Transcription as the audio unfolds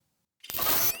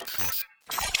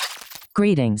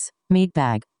Greetings,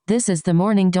 Meatbag. This is the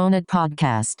Morning Donut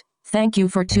Podcast. Thank you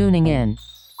for tuning in.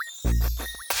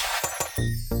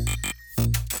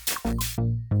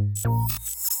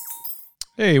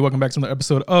 Hey, welcome back to another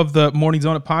episode of the Morning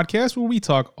Donut Podcast, where we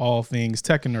talk all things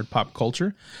tech and nerd pop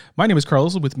culture. My name is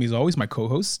Carlos. With me, as always, my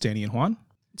co-hosts, Danny and Juan.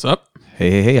 What's up?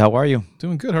 Hey, how are you?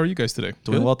 Doing good. How are you guys today?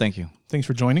 Doing Good? well, thank you. Thanks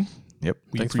for joining. Yep.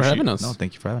 Thanks for having us. No,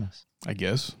 thank you for having us. I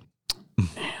guess.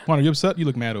 Juan, are you upset? You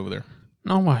look mad over there.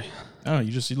 No, why? I don't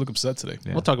know. You look upset today.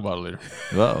 Yeah. We'll talk about it later.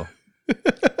 Whoa.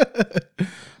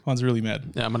 Juan's really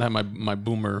mad. Yeah, I'm gonna have my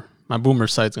boomer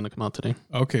site's gonna come out today.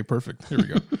 Okay, perfect. Here we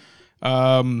go.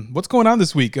 What's going on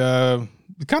this week? Kind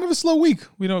of a slow week.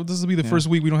 This will be the first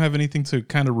week we don't have anything to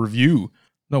kind of review.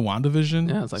 No WandaVision.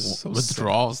 Yeah, it's like So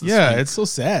withdrawals. sad. this Yeah, week. it's so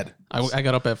sad. I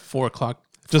got up at 4:00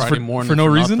 Just Friday for- morning for no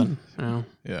reason? nothing.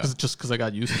 Yeah. Just because I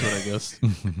got used to it, I guess.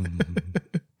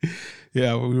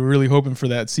 Yeah, we were really hoping for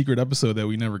that secret episode that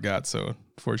we never got, so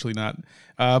unfortunately not.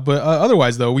 But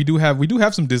otherwise, though, we do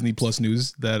have some Disney Plus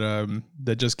news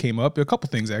that just came up. A couple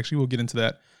things actually. We'll get into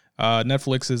that.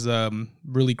 Netflix is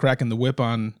really cracking the whip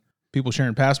on people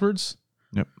sharing passwords.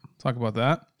 Yep. Talk about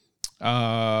that.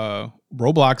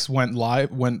 Roblox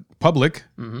went public.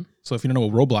 Mm-hmm. So if you don't know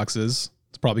what Roblox is,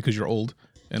 it's probably because you're old,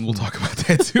 and we'll talk about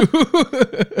that too.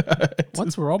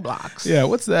 What's Roblox? Yeah,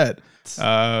 what's that?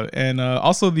 And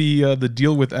also the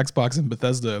deal with Xbox and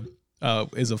Bethesda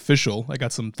is official. I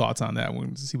got some thoughts on that.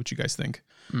 We'll see what you guys think.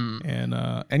 And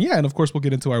of course we'll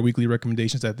get into our weekly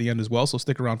recommendations at the end as well. So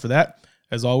stick around for that.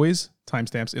 As always,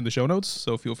 timestamps in the show notes,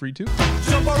 so feel free to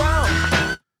jump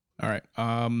around. All right.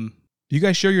 Do you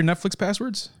guys share your Netflix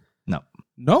passwords? No.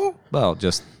 No? Well,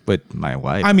 just with my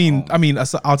wife. I mean,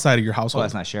 outside of your well, household.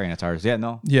 that's not sharing. It's ours. Yeah,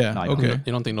 no. Yeah, No, I okay. don't.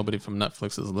 You don't think nobody from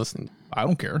Netflix is listening? I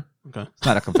don't care. Okay. It's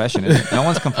not a confession, is it? No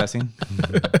one's confessing.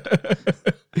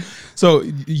 So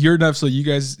your Netflix. So you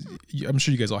guys, I'm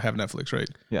sure you guys all have Netflix, right?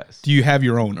 Yes. Do you have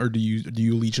your own, or do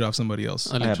you leech it off somebody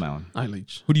else? I have my own. I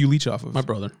leech. Who do you leech off of? My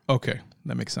brother. Okay,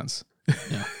 that makes sense.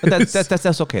 Yeah. But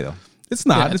that's okay, though. It's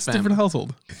not. Yeah, it's a it's different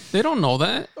household. They don't know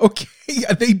that. Okay,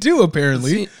 yeah, they do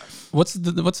apparently. See, what's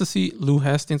the C Lou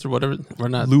Hastings or whatever? We're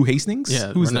not. Lou Hastings.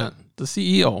 Yeah, Who's we're that? not the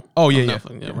CEO. Oh, yeah, of yeah.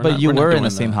 Netflix. But you we're not were in doing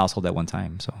the same that. household at one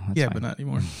time, so that's Yeah, fine. but not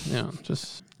anymore. Yeah,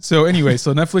 just So anyway,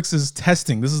 so Netflix is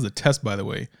testing. This is a test, by the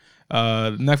way.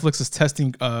 Netflix is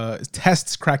testing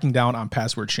tests cracking down on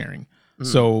password sharing.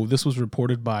 So this was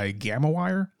reported by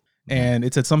GammaWire, and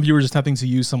it said some viewers attempting to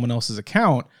use someone else's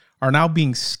account are now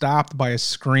being stopped by a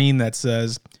screen that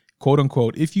says, quote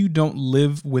unquote, if you don't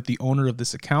live with the owner of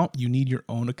this account, you need your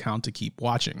own account to keep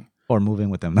watching. Or moving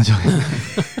with them. And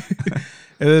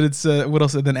then it's what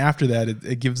else? And then after that,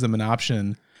 it gives them an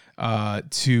option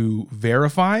to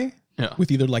verify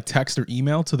with either like text or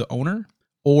email to the owner,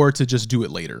 or to just do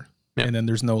it later. Yeah. And then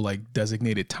there's no like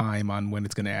designated time on when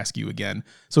it's going to ask you again.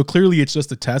 So clearly it's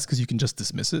just a test because you can just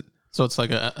dismiss it. so it's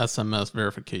like a SMS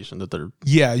verification that they're.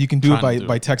 Yeah, you can do it Trying to do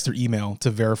by it. text or email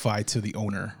to verify to the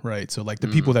owner, right? So like the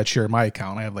people that share my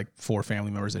account, I have like 4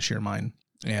 family members that share mine.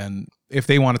 And if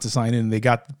they wanted to sign in, they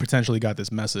potentially got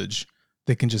this message,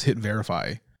 they can just hit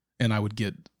verify, and I would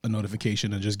get a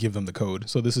notification and just give them the code.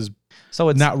 So this is So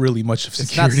it's not really much of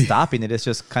It's not security. stopping it. It's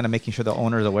just kind of making sure the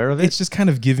owner is aware of it. It's just kind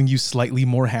of giving you slightly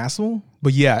more hassle.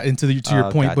 But yeah, and to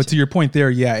your point, but gotcha. to your point there,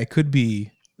 yeah, it could be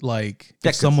like Yeah,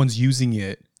 if 'cause- someone's using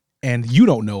it and you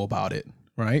don't know about it,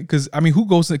 right? Because I mean, who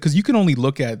goes? Because you can only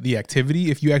look at the activity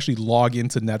if you actually log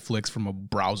into Netflix from a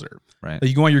browser. Right. Like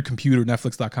you go on your computer,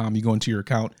 Netflix.com, you go into your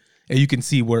account, and you can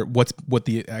see what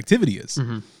the activity is.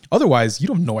 Otherwise, you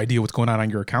don't have no idea what's going on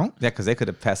your account. Yeah, because they could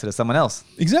have passed it to someone else.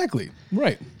 Exactly.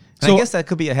 Right. And I guess that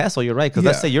could be a hassle. You're right. Because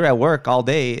let's Yeah. say you're at work all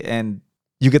day and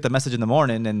you get the message in the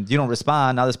morning and you don't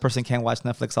respond. Now this person can't watch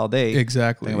Netflix all day.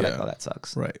 exactly. Then we're Yeah. like, oh, that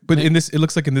sucks. Right. But it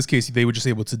looks like in this case, they were just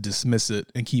able to dismiss it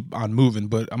and keep on moving.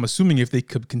 But I'm assuming if they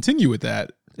could continue with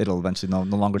that, It'll eventually no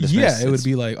longer dismiss. yeah, it would It's-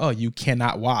 be like, oh, you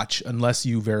cannot watch unless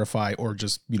you verify or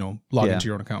just, log Yeah. into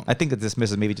your own account. I think that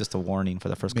dismiss is maybe just a warning for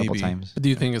the first couple Maybe. times. But do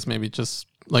you think it's maybe just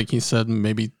like he said,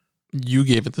 maybe you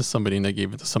gave it to somebody and they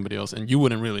gave it to somebody else, and you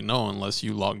wouldn't really know unless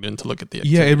you logged in to look at the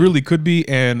activity? Yeah, it really could be.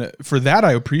 And for that,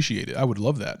 I appreciate it. I would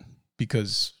love that,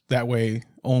 because that way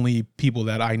only people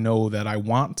that I know that I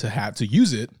want to have to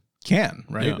use it can,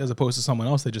 right? Yeah. As opposed to someone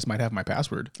else that just might have my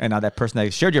password. And now that person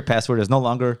that shared your password is no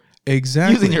longer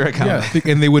Exactly. using your account. Yeah.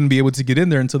 And they wouldn't be able to get in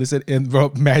there until they said, and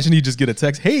bro, imagine you just get a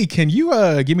text, hey, can you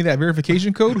give me that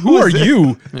verification code? Who are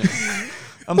you?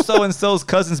 I'm so and so's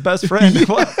cousin's best friend.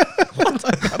 What?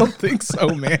 I don't think so,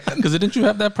 man. Because didn't you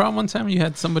have that problem one time? You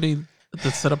had somebody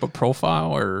that set up a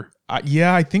profile, or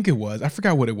Yeah, I think it was. I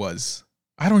forgot what it was.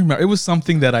 I don't remember. It was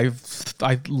something that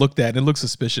I looked at and it looked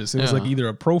suspicious. It was like Yeah. either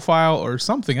a profile or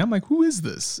something. I'm like, who is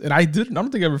this? And I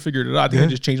don't think I ever figured it out. I think I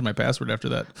just changed my password after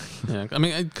that. Yeah, I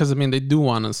mean, because they do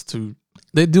want us to.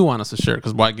 They do want us to share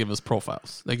because why give us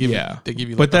profiles? They give Yeah. you. They give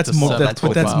you. But Like, up that's to more- 7 that's-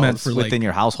 but that's profiles. meant for, like- within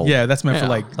your household. Yeah, that's meant for Yeah.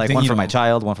 like one you for my know,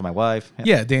 child, one for my wife.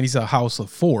 Yeah, Danny's a house of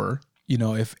 4. You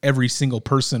know, if every single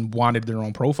person wanted their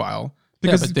own profile,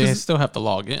 Yeah, but they still have to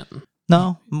log in.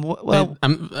 No, well,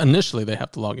 Initially they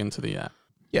have to log into the app.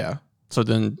 yeah. So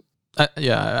then,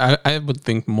 I would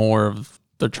think more of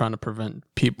they're trying to prevent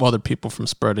other people from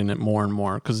spreading it more and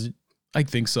more because I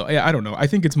think so. Yeah, I don't know. I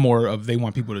think it's more of they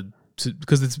want people to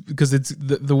because it's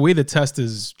the way the test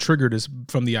is triggered is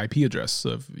from the IP address.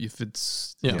 So if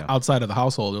it's Yeah. outside of the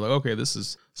household, they're like, okay, this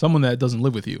is someone that doesn't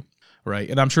live with you, right?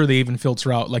 And I'm sure they even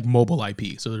filter out like mobile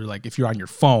IP. So they're like, if you're on your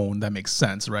phone, that makes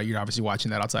sense, right? You're obviously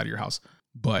watching that outside of your house.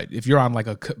 But if you're on like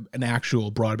an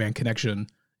actual broadband connection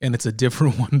and it's a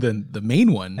different one than the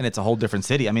main one, and it's a whole different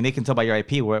city. I mean, they can tell by your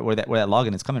IP where that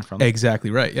login is coming from.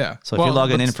 exactly right, yeah. So if Well, you're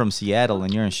logging but- in from Seattle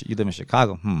and you live in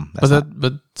Chicago, that's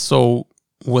so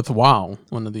with WOW,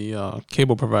 one of the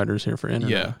cable providers here for internet,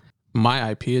 Yeah.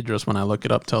 my IP address when I look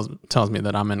it up tells me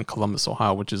that I'm in Columbus,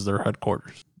 Ohio, which is their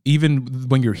headquarters. Even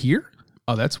when you're here,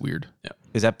 oh, that's weird.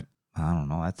 is that. I don't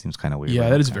know. That seems kind of weird. Yeah, but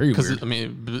that is okay. very Because weird. I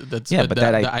mean, that's Yeah, but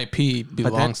that the IP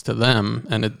belongs to them,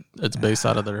 and it's based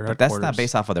out of their But headquarters. that's not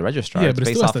based off of the registrar. Yeah, it's but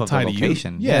it based still has off to of tie the to you.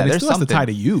 location. Yeah, and it there's still has to something. tie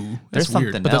to you. That's There's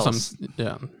weird. something But that's else.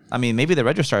 yeah. I mean, maybe the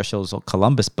registrar shows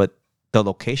Columbus, but the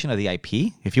location of the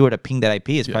IP, if you were to ping that IP,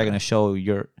 it's probably going to show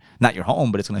not your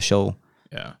home, but it's going to show.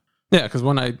 Yeah. Yeah, because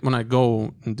when I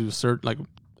go and do search, like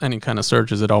any kind of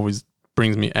searches, it always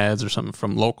brings me ads or something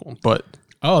from local. But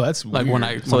Oh, that's like weird. when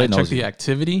I So it check knows the you.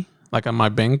 activity, like on my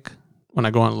bank, when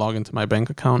I go and log into my bank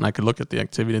account, I could look at the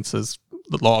activity. It says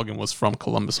the login was from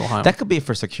Columbus, Ohio. That could be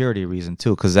for security reason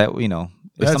too, because if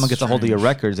That's someone gets a hold of your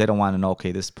strange. records, they don't want to know.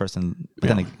 Okay, this person. But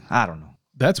then I don't know.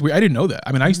 That's weird. I didn't know that.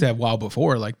 I mean, I used to have WoW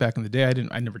before, like back in the day.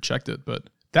 I never checked it, but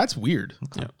that's weird.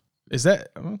 Yeah. Is that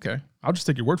okay? I'll just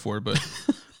take your word for it, but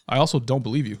I also don't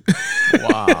believe you.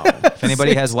 Wow. If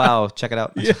anybody has WoW, check it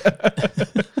out.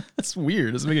 That's weird.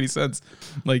 It doesn't make any sense.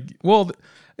 Like, well,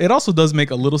 it also does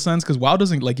make a little sense because WoW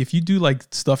doesn't like if you do like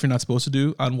stuff you're not supposed to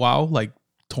do on WoW, like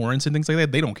torrents and things like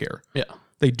that, they don't care. Yeah.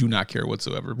 They do not care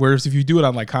whatsoever. Whereas if you do it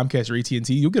on like Comcast or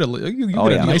AT&T, you'll get a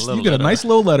yeah. nice A little you get a letter. nice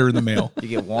little letter in the mail. You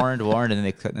get warned, and then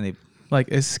they Like,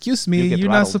 excuse me, You get you're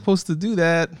not throttled. supposed to do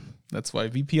that. That's why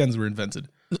VPNs were invented.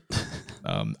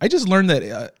 I just learned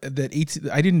that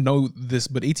I didn't know this,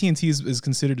 but AT&T is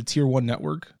considered a tier 1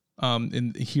 network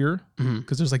in here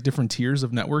because there's like different tiers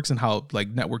of networks and how like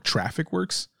network traffic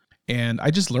works. And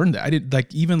I just learned that I did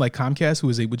like even like Comcast,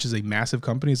 which is a massive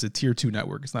company, is a tier 2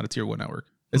 network. It's not a tier 1 network.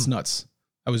 It's nuts.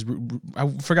 I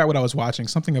forgot what I was watching.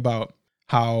 Something about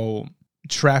how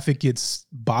traffic gets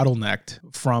bottlenecked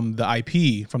from the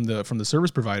IP from the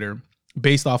service provider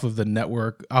based off of the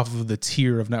network, off of the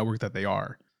tier of network that they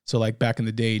are. So like back in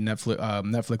the day,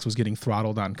 Netflix was getting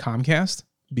throttled on Comcast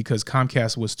because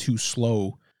Comcast was too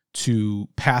slow to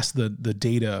pass the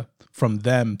data from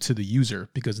them to the user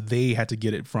because they had to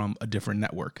get it from a different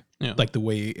network. Yeah. Like the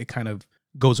way it kind of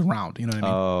goes around, you know what I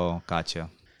mean? Oh, gotcha.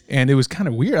 And it was kind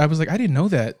of weird. I was like, I didn't know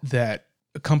that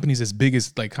companies as big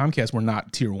as like Comcast were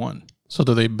not tier 1. So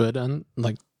do they bid on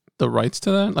like the rights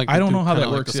to that? Like I don't do know how kinda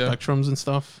that like works, The yeah. spectrums and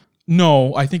stuff.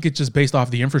 No, I think it's just based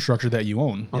off the infrastructure that you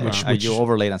own. Okay. Which You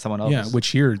overlaid on someone else. yeah, which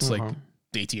here it's like Uh-huh.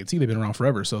 AT&T, they've been around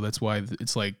forever, so that's why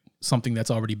it's like something that's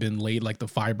already been laid, like the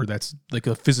fiber that's like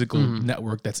a physical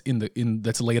network that's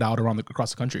that's laid out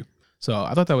across the country. So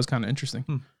I thought that was kind of interesting.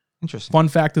 Interesting. Fun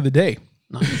fact of the day: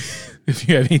 Nice. if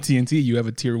you have AT&T, you have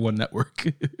a tier 1 network,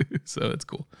 so that's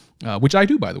cool. Which I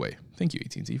do, by the way. Thank you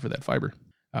AT&T for that fiber.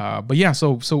 But yeah,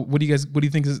 so what do you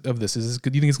think of this? Do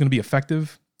you think it's going to be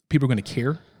effective? People are going to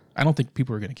care? I don't think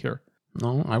people are going to care.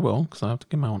 No, I will because I have to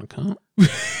get my own account.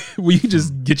 Well, you can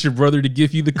just get your brother to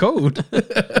give you the code,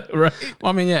 right? Well,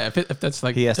 I mean, yeah, if that's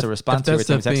like He has to respond if to that's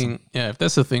every the time you text thing. Yeah, if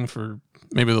that's the thing for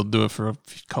maybe they'll do it for a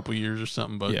couple years or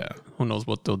something. But Yeah. who knows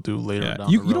what they'll do later Yeah. down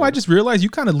You the know, road. I just realized you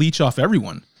kind of leech off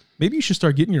everyone. Maybe you should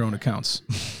start getting your own accounts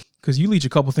because you leech a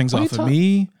couple things What are off you of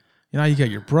me. You know, you got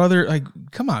your brother. Like,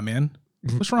 come on, man.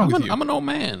 What's wrong with you? I'm an old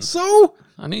man. So,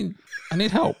 I need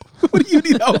help. what do you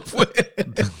need help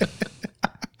with?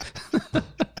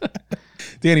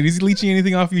 Danny, is he leeching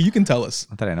anything off you? You can tell us.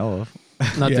 Not that I know of.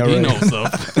 Not Yeah, that he right. knows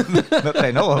of. Not that I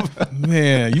know of.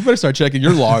 Man, you better start checking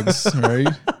your logs, right?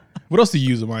 What else do you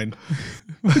use of mine?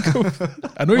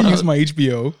 I know you use my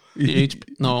HBO.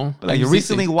 No, Like, I you use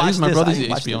recently I use watched my this, brother's I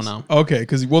watched HBO this. now. Okay,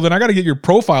 because well, then I got to get your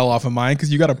profile off of mine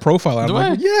because you got a profile. I'm Do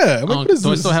like, I? yeah. I'm like, Oh, what is do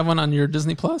I this? still have one on your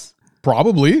Disney Plus?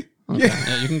 Probably.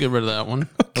 Yeah, you can get rid of that one.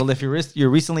 Well, if you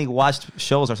recently watched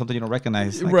shows or something you don't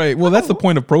recognize, like, Right. Well, that's the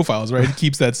point of profiles, right? It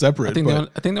keeps that separate. I think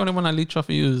but the only one I leech off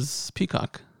of you is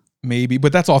Peacock. maybe,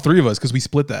 but that's all three of us because we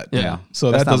split that. Yeah.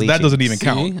 So That's that not doesn't leeching. even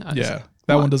count. See? Yeah.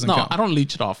 That one doesn't no, count. I don't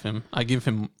leech it off him. I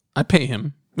pay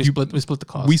him. We split the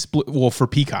cost. We split. Well, for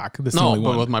Peacock, that's the no, only but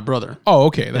one. with my brother. Oh,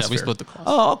 okay. That's yeah, we fair. split the cost.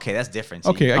 oh, okay, that's different.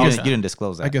 So Okay, you, I you guess- didn't- you didn't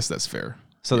disclose that. I guess that's fair.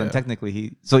 So then yeah.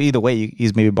 technically either way,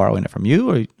 he's maybe borrowing it from you,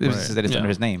 or it's Right. just that it's Yeah. under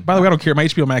his name. By the way, I don't care. My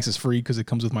HBO Max is free because it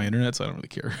comes with my internet, so I don't really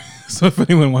care. So if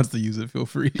anyone wants to use it, feel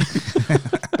free.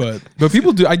 but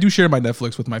people do. I do share my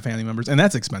Netflix with my family members, and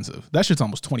that's expensive. That shit's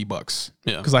almost $20.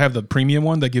 Yeah. Because I have the premium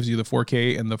one that gives you the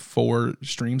 4K and the 4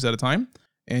 streams at a time.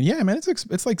 And yeah, man, it's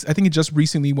like I think it just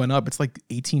recently went up. It's like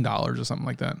 $18 or something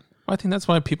like that. I think that's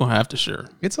why people have to share.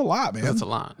 It's a lot, man. That's a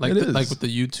lot. Like It is. like with the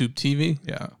YouTube TV,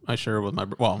 Yeah. I share it with my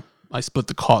I split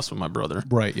the cost with my brother.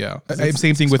 Right. Yeah. It's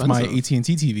Same thing with my expensive.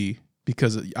 AT&T TV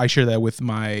because I share that with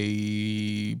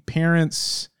my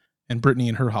parents and Brittany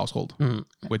and her household,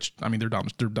 which I mean they're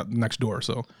next door.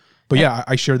 So, but yeah,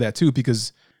 I share that too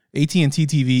because AT&T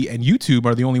TV and YouTube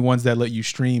are the only ones that let you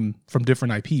stream from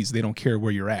different IPs. They don't care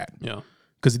where you're at Yeah.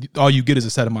 because all you get is a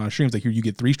set amount of streams. Like here, you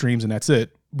get 3 streams and that's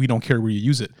it. We don't care where you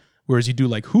use it. Whereas you do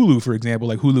like Hulu, for example,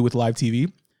 like Hulu with live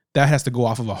TV, that has to go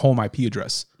off of a home IP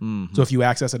address. So if you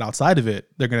access it outside of it,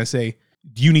 they're going to say,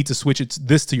 you need to switch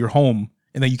this to your home,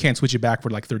 and then you can't switch it back for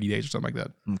like 30 days or something like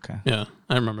that. Okay. Yeah,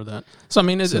 I remember that. So I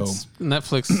mean, it's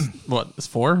Netflix. What it's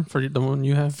 4 for the one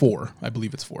you have? 4, I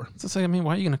believe it's 4. So it's like, I mean,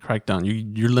 why are you going to crack down?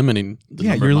 You're limiting. The Yeah,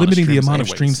 number you're amount limiting the streams amount of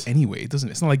anyways. streams anyway.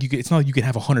 It's not like you can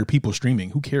have 100 people streaming.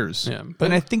 Who cares? Yeah, But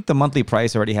but I think the monthly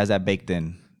price already has that baked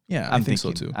in. Yeah, I'm I think so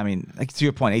thinking. too. I mean, like to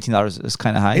your point, $18 is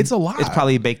kind of high. It's a lot. It's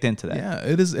probably baked into that. Yeah,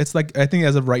 it is. It's like I think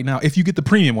as of right now, if you get the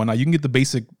premium one, now you can get the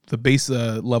base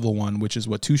level one, which is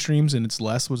what 2 streams and it's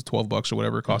less, was $12 or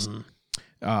whatever it costs.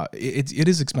 It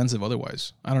is expensive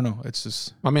otherwise. I don't know. It's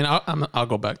just I mean, I'll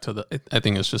go back to I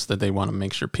think it's just that they want to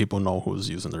make sure people know who's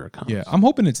using their account. yeah. I'm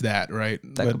hoping it's that right.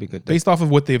 That could be good. Based off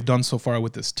of what they've done so far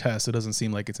with this test, it doesn't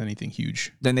seem like it's anything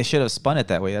huge. Then they should have spun it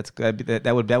that way.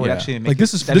 That would Yeah. actually make like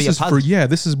this is that'd be a for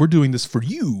positive. we're doing this for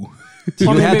you. Do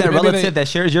you Or have maybe- that maybe relative that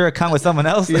shares your account with someone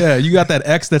else? Yeah, you got that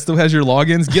ex that still has your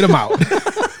logins. Get them out.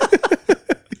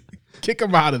 Kick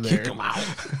them out of there. Kick 'em out.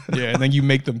 Yeah, and then you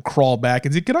make them crawl back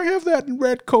and say, "Can I have that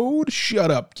red code?" Shut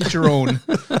up. Get your own.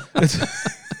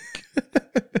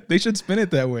 They should spin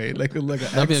it that way, like a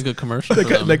That'd be a good commercial. like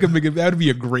for them. that would be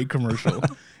a great commercial.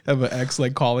 Have an ex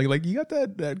like calling, like, "You got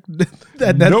that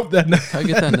Nope. that Can I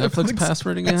get that Netflix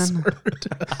password again?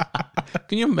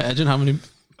 Can you imagine how many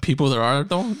people there are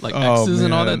though, like exes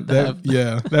and all man, that? have,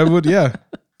 yeah, that would, yeah.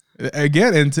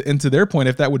 Again, and to their point,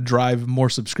 if that would drive more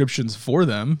subscriptions for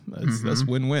them, that's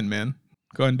win-win, man.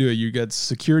 Go ahead and do it. You get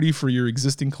security for your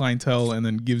existing clientele, and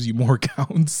then gives you more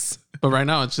accounts. But right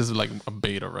now it's just like a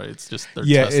beta, right? It's just they're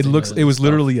Yeah, it testing looks. and It was stuff.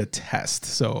 literally a test,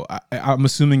 so I'm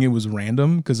assuming it was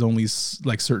random because only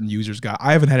like certain users got.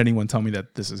 I haven't had anyone tell me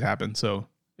that this has happened, so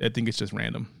I think it's just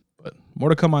random. But more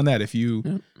to come on that. If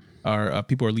you are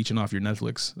people are leeching off your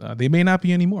Netflix, they may not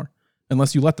be anymore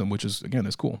unless you let them, which is again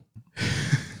is cool.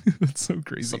 That's so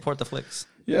crazy. Support the flicks.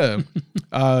 Yeah.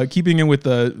 Keeping in with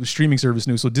the streaming service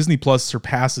news, so Disney Plus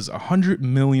surpasses 100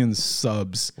 million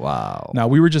subs. Wow. Now,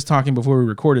 we were just talking before we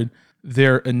recorded.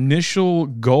 Their initial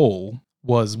goal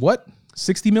was what?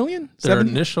 60 million? Their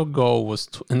 70? initial goal was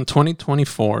in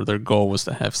 2024. Their goal was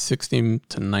to have 60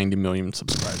 to 90 million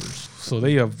subscribers. So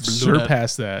they have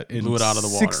surpassed that in blew it out of the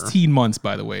water. 16 months,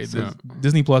 by the way.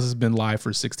 Disney Plus has been live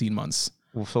for 16 months.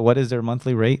 So what is their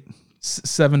monthly rate?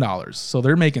 $7. So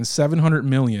they're making 700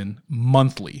 million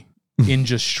monthly in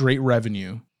just straight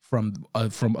revenue from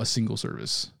a single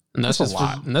service. And that's That's just a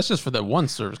lot. and that's just for that one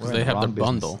service because We're in they the have their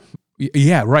wrong business. bundle.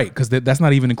 Yeah, right. Because that's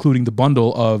not even including the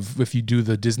bundle of if you do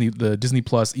the Disney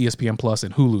Plus, ESPN Plus,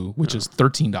 and Hulu, which is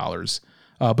 $13.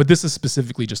 But this is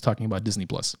specifically just talking about Disney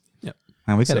Plus. Yep.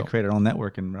 And we got to So- create our own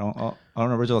network and our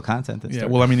own original content. And Yeah.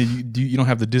 stuff. Well, I mean, you don't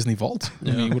have the Disney Vault.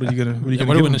 I mean, what are you gonna? What are you Yeah, gonna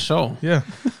what are give we them? gonna show? Yeah.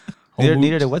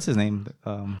 neither did what's his name?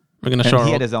 We're gonna And show. he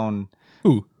Our, had his own.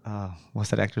 Who? What's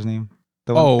that actor's name?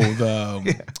 The Oh, one-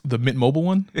 the Mint Mobile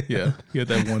one. Yeah, he had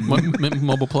that one. movie.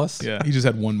 Mobile Plus. Yeah, he just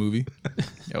had one movie.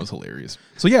 That was hilarious.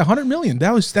 So yeah, 100 million.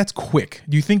 That's quick.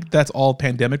 Do you think that's all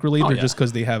pandemic related, or yeah. just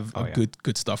because they have yeah.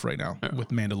 good stuff right now with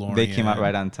Mandalorian? They came out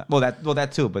right on time. Well,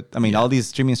 that too. But I mean, all these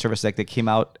streaming services like they came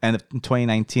out end of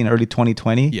 2019, early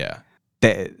 2020. Yeah.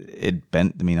 It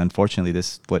bent. I mean, unfortunately,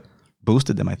 this what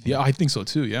boosted them. I think. Yeah, I think so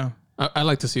too. Yeah. I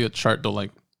like to see a chart though, like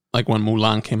like when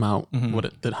Mulan came out, Mhm. what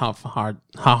it did, how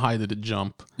high did it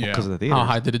jump? Yeah. Because of the theater. How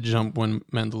high did it jump when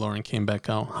Mandalorian came back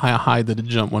out? How high did it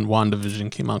jump when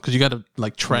WandaVision came out? Because you got to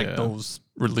like track Yeah. those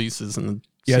releases and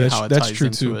Yeah, see that's- how it that's ties true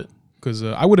into too. it. Because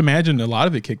I would imagine a lot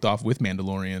of it kicked off with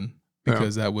Mandalorian Yeah.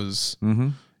 because that was, Mm-hmm.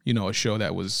 you know, a show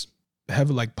that was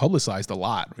heavily like publicized a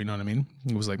lot. You know what I mean?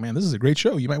 It was like, man, this is a great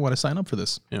show. You might want to sign up for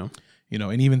this. Yeah. You know,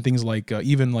 and even things like,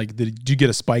 did you get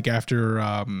a spike after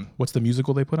what's the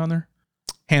musical they put on there?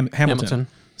 Hamilton.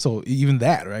 So even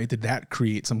that, right? Did that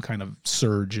create some kind of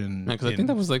surge in? Because I in- think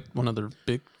that was like one of their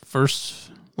big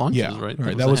first launches, yeah, right?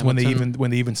 That was when Hamilton.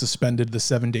 they even suspended the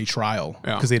 7-day trial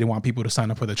Yeah. because they didn't want people to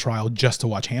sign up for the trial just to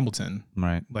watch Hamilton.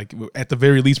 Right. Like at the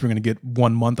very least, we're going to get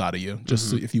 1 month out of you just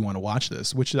Mm-hmm. so if you want to watch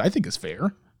this, which I think is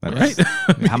fair, That's-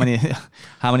 right?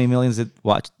 how many millions did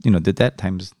watch? Did that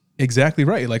times? Exactly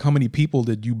right. Like how many people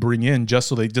did you bring in just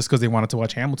because they wanted to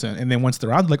watch Hamilton, and then once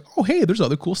they're out, like, oh hey, there's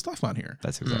other cool stuff on here.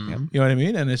 That's exactly. Mm-hmm. You know what I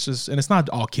mean? And it's not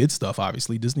all kids stuff.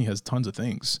 Obviously, Disney has tons of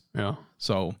things. Yeah.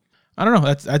 So I don't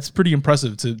know. That's pretty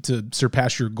impressive to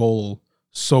surpass your goal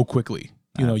so quickly.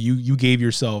 You know, you gave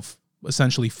yourself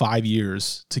essentially 5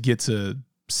 years to get to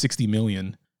 60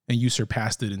 million, and you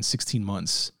surpassed it in 16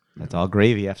 months. That's all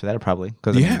gravy after that, probably.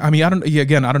 Cause Yeah, I mean, I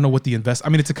don't know what the invest. I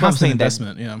mean, it's a Well, I'm constant saying that-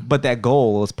 investment. Yeah, But that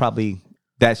goal is probably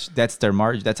that's their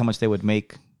margin. That's how much they would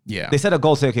make. yeah. They set a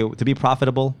goal, say, okay, to be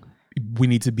profitable We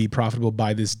need to be profitable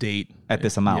by this date. at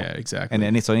this amount. Yeah, exactly. And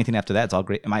then so anything after that, it's all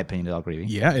great. In my opinion, it's all gravy.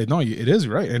 Yeah, it is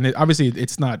right, and obviously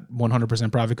it's not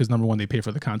 100% profit because number one, they pay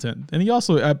for the content, and you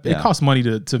also it Yeah. costs money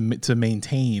to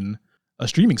maintain a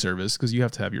streaming service because you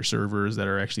have to have your servers that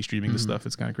are actually streaming the stuff.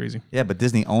 It's kind of crazy. Yeah, but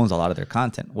Disney owns a lot of their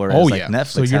content, whereas Oh like yeah, Netflix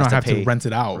so you don't has have to, pay, to rent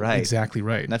it out. Right. Exactly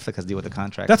right. Netflix has to deal with the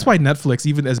contract. That's why Netflix,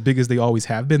 even as big as they always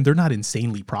have been, they're not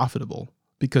insanely profitable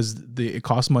because it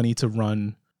costs money to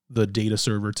run the data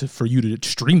server for you to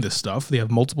stream this stuff. They have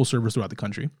multiple servers throughout the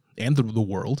country and the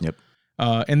world. Yep.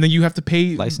 And then you have to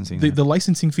pay Licensing, the, yeah. the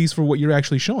licensing fees for what you're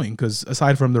actually showing. Because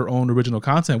aside from their own original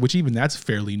content, which even that's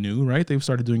fairly new, right? They've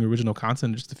started doing original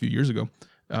content just a few years ago.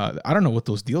 I don't know what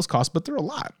those deals cost, but they're a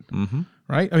lot, Mm-hmm.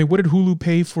 right? I mean, what did Hulu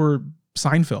pay for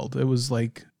Seinfeld? It was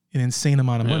like an insane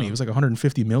amount of money. Yeah. It was like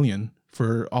 150 million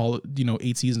for all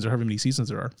 8 seasons or however many seasons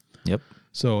there are. Yep.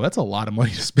 So that's a lot of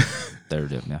money to spend They're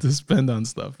yeah. to spend on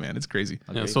stuff, man. It's crazy.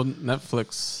 Yeah, so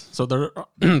Netflix, so they're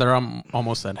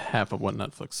almost at half of what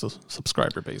Netflix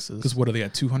subscriber base Because is. what are they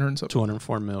at? 200 and something?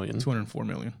 204 million. 204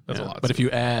 million. That's Yeah, a lot. But if you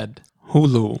add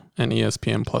Hulu and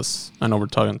ESPN Plus, I know we're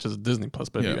talking just Disney Plus,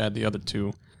 but if you Yeah. add the other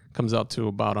two, comes out to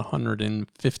about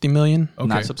 150 million. Okay.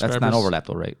 Not, subscribers. that's not overlap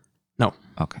though, right? No,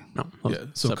 Okay. no. yeah, those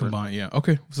so separate. combined, yeah.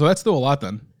 Okay, so that's still a lot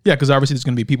then. Yeah, because obviously there's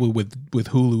going to be people with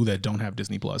Hulu that don't have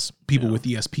Disney Plus, people Yeah. with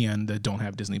ESPN that don't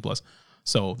have Disney Plus.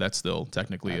 So that's still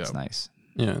technically That's nice.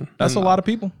 Yeah, that's a and- lot of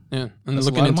people. Yeah, and That's a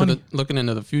looking lot of into money. looking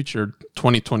into the future,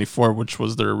 2024, which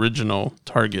was their original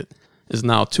target, is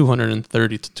now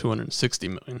 230 to 260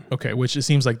 million. Okay, which it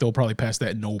seems like they'll probably pass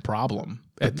that no problem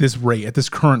at this rate, at this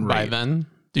current rate. By then,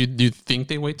 do you think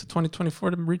they wait to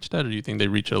 2024 to reach that, or do you think they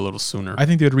reach it a little sooner? I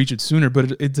think they would reach it sooner,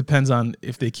 but it depends on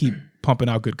if they keep pumping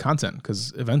out good content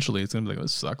because eventually it's gonna be like,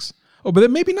 this sucks. Oh, but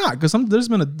then maybe not because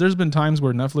there's been times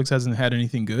where Netflix hasn't had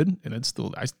anything good and it's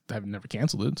still I've never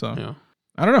canceled it. So yeah.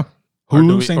 I don't know. Or do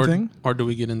Hulu, we- same or- thing. Or do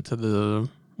we get into the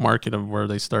market of where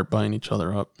they start buying each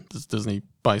other up? Does Disney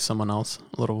buy someone else?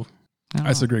 A little.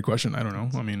 That's a great question. I don't know.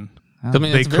 I mean, I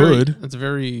mean, They it's very- could. It's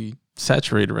very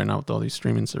saturated right now with all these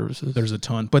streaming services. there's a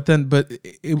ton, but But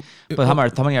how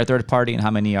many are third party and how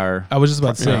many are? I was just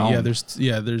about to say, their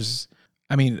yeah, own? there's.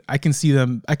 I mean, I can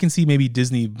see maybe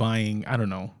Disney buying. I don't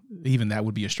know. Even that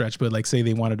would be a stretch, but like, say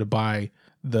they wanted to buy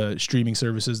the streaming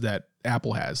services that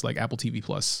Apple has, like Apple TV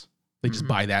Plus. They just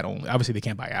buy that only. Obviously, they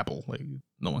can't buy Apple. Like,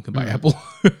 no one can buy Apple.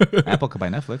 Apple could buy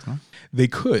Netflix, no? They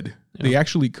could. They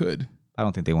actually could. I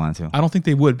don't think they wanted to. I don't think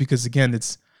they would because again,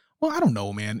 I don't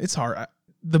know, man. It's hard.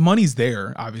 The money's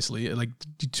there, obviously. Like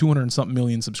 200 and something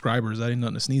million subscribers. That ain't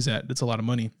nothing to sneeze at. That's a lot of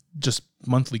money just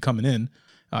monthly coming in.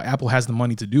 Apple has the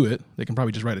money to do it. They can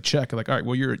probably just write a check. Like, all right,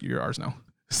 well, you're ours now.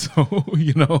 So,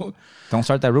 Don't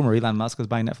start that rumor. Elon Musk is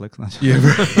buying Netflix. yeah.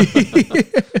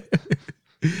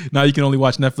 Right. Now you can only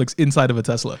watch Netflix inside of a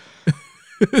Tesla.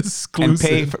 And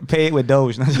Exclusive. pay it with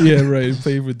Doge. Yeah, right.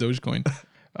 Pay with Dogecoin.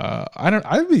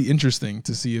 I'd be interesting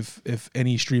to see if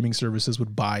any streaming services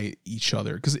would buy each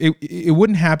other because it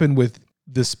wouldn't happen with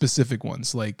the specific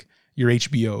ones like your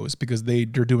HBOs because they're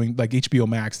doing like HBO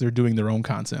Max, they're doing their own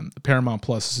content. Paramount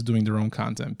Plus is doing their own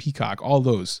content. Peacock, all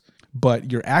those.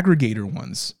 But your aggregator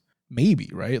ones, maybe,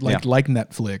 right? Like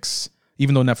Netflix.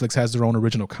 Even though Netflix has their own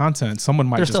original content, someone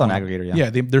might They're just still an wanna- aggregator, yeah.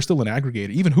 they're still an aggregator.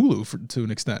 Even Hulu to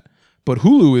an extent. But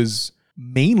Hulu is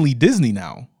mainly Disney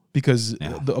now because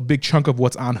a big chunk of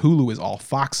what's on Hulu is all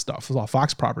Fox stuff. It's all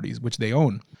Fox properties, which they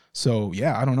own. So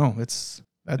yeah, I don't know.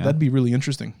 That'd be really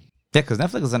interesting. Yeah, because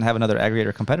Netflix doesn't have another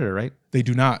aggregator competitor, right? They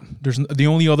do not. There's the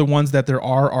only other ones that there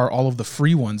are all of the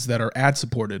free ones that are ad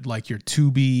supported, like your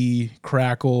Tubi,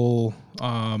 Crackle.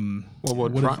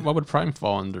 What would Prime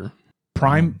fall under?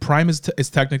 Prime is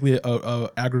technically a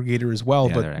aggregator as well,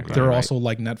 Yeah, but they're also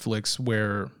like Netflix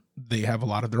where they have a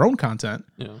lot of their own content.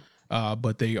 Yeah.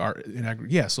 But they are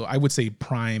so I would say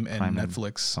Prime and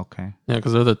Netflix. Okay. Yeah,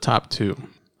 because they're the top two.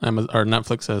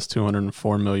 Netflix has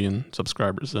 204 million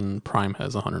subscribers and Prime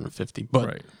has 150.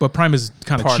 But Prime is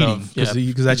kind of cheating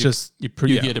because that's just you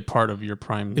get a part of your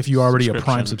Prime. If you're already a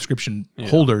Prime subscription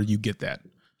holder, you get that.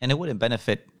 And it wouldn't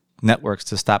benefit networks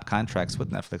to stop contracts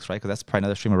with Netflix, right? Because that's probably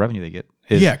another stream of revenue they get.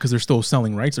 Yeah, because they're still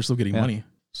selling rights, they're still getting money.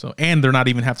 So and they're not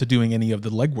even have to doing any of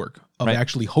the legwork of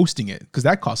actually hosting it because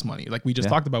that costs money. Like we just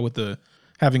talked about with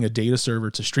having a data server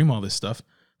to stream all this stuff.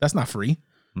 That's not free.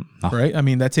 No. Right? I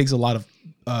mean, that takes a lot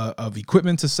of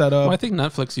equipment to set up. Well, I think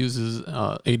Netflix uses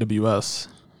AWS.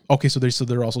 Okay, so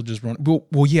they're also just running.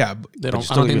 Well, yeah, they don't.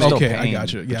 Okay, I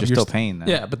got you. Yeah, you're still paying that.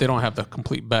 Yeah, but they don't have the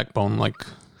complete backbone like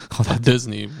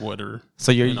Disney would. Or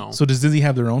so So does Disney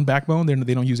have their own backbone?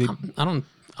 They don't use.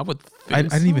 I would. I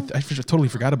didn't even. I totally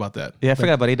forgot about that. Yeah, I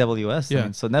forgot about AWS. Yeah. I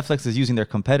mean, so Netflix is using their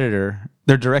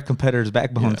direct competitor's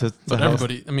backbone to. But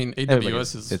everybody, I mean,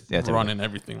 AWS is running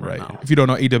everything right now. If you don't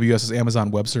know, AWS is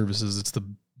Amazon Web Services. It's the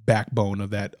backbone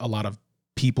of that. A lot of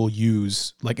people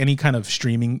use like any kind of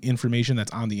streaming information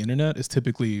that's on the internet is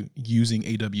typically using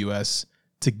AWS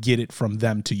to get it from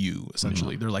them to you.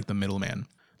 Essentially, they're like the middleman.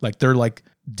 Like they're like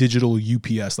digital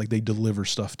UPS. Like they deliver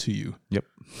stuff to you. Yep.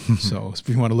 So if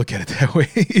you want to look at it that way,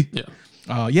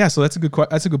 so that's a good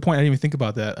point. I didn't even think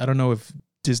about that. I don't know if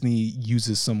Disney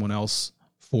uses someone else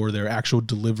for their actual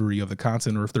delivery of the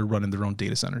content, or if they're running their own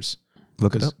data centers.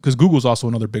 Look it up because Google's also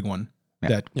another big one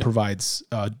that provides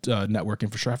network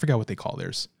infrastructure. I forgot what they call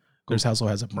theirs. Theirs also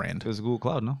has a brand. It was Google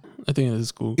Cloud, no? I think it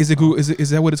is Google. Is it Google? Is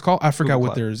that what it's called? I forgot Google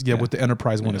what theirs. Yeah, what the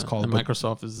enterprise one is called. And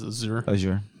Microsoft is Azure.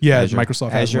 Yeah,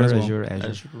 Microsoft has one as well.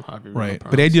 Azure. Right,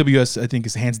 but AWS I think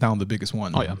is hands down the biggest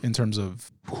one. Oh yeah. In terms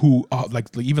of who, like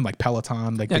even like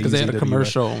Peloton, like because they had a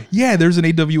commercial. Yeah, there's an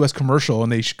AWS commercial,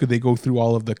 and they go through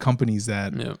all of the companies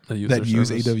that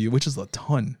use AWS, which is a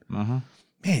ton. Man,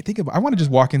 think about. I want to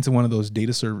just walk into one of those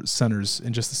data centers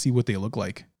and just to see what they look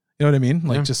like. You know what I mean?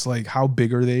 Like just like how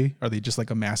big are they? Are they just like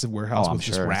a massive warehouse with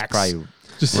just racks? It's probably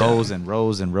just rows and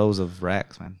rows and rows of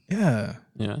racks, man. Yeah.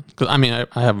 Because I mean,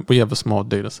 we have a small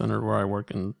data center where I work,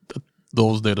 and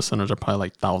those data centers are probably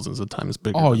like thousands of times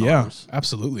bigger. Oh than ours.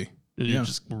 Absolutely.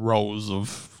 Just rows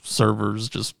of servers.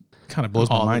 Just kind of blows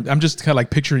my mind. I'm just kind of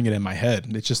like picturing it in my head.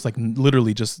 It's just like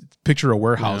literally just picture a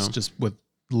warehouse just with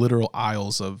literal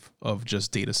aisles of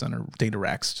just data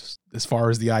racks, just as far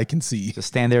as the eye can see. Just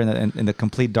stand there in the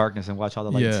complete darkness and watch all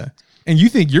the lights. Yeah, and you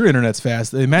think your internet's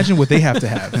fast? Imagine what they have to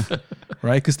have,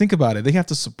 right? Because think about it, they have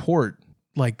to support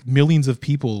like millions of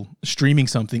people streaming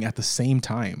something at the same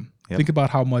time. Yep. Think about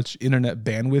how much internet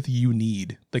bandwidth you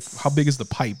need. Like, how big is the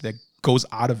pipe that goes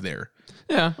out of there?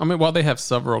 Yeah, I mean, while they have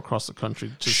several across the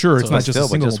country, it's not just a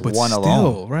single, but one still,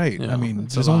 alone, right? Yeah, I mean,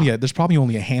 there's probably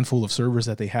only a handful of servers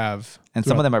that they have, and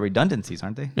some of them are redundancies,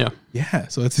 aren't they? Yeah.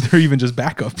 So they're even just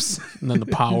backups. And then the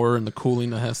power and the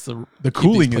cooling that has to the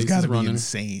cooling has got to be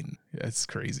insane. Yeah, it's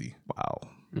crazy. Wow.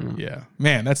 Yeah,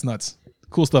 man, that's nuts.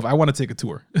 Cool stuff. I want to take a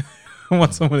tour. I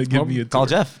want someone to give me a tour.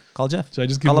 Call Jeff. Should I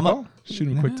just give him a call? Shoot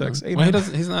him a quick text. Hey, well,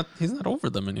 he's not over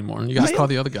them anymore. You guys call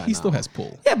the other guy. He still has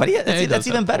pull. Yeah, but that's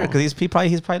even better because he's probably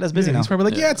less busy now. He's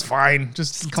probably like, it's fine.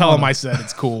 Just tell him I said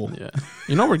it's cool. Yeah.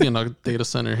 We're getting a data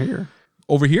center here.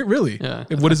 Over here, really? Yeah.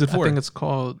 What is it for? I think it's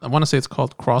called. I want to say it's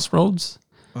called Crossroads.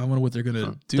 I wonder what they're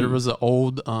gonna do. There was an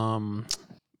old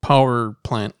power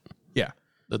plant. Yeah.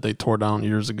 That they tore down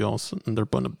years ago, and they're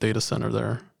putting a data center there.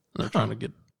 And they're trying to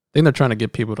get. I think they're trying to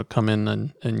get people to come in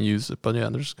and use it. But yeah,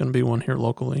 there's going to be one here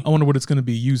locally. I wonder what it's going to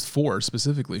be used for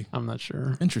specifically. I'm not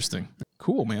sure. Interesting.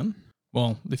 Cool, man.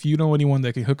 Well, if you know anyone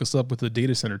that can hook us up with a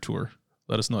data center tour,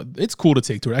 let us know. It's cool to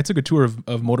take tour. I took a tour of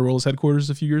Motorola's headquarters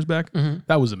a few years back. Mm-hmm.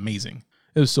 That was amazing.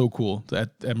 It was so cool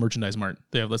at Merchandise Mart.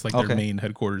 That's like their main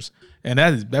headquarters. And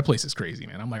that place is crazy,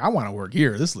 man. I'm like, I want to work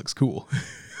here. This looks cool.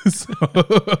 So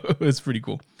it's pretty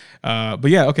cool. But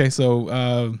yeah, okay.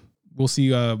 So we'll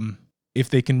see if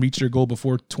they can reach their goal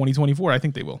before 2024. I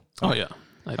think they will. Oh yeah,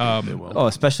 I think they will. Oh,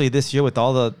 especially this year with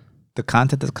all the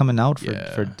content that's coming out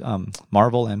for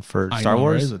Marvel and for Star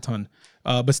Wars. There's a ton.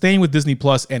 But staying with Disney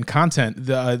Plus and content,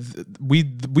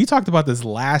 we talked about this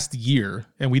last year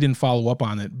and we didn't follow up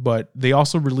on it. But they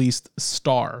also released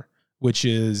Star, which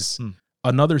is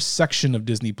another section of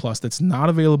Disney Plus that's not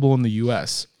available in the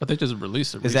US. But they just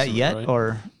released it. Is that recently, yet, right?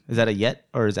 or is that a yet,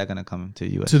 or is that going to come to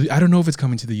US? I don't know if it's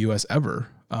coming to the US ever.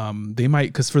 They might,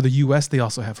 because for the US they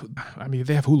also have, I mean,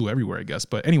 they have Hulu everywhere, I guess.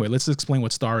 But anyway, let's explain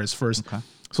what Star is first. Okay.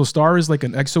 So Star is like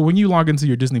so when you log into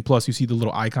your Disney Plus, you see the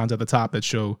little icons at the top that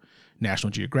show National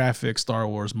Geographic, Star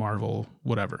Wars, Marvel,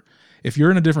 whatever. If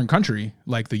you're in a different country,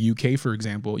 like the UK, for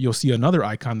example, you'll see another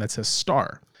icon that says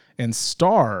Star. And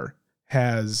Star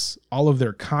has all of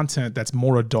their content that's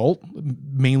more adult,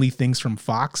 mainly things from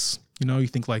Fox. You know, you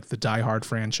think like the Die Hard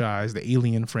franchise, the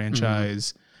Alien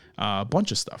franchise, a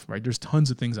bunch of stuff, right? There's tons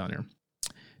of things on there.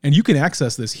 And you can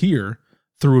access this here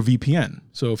through a VPN.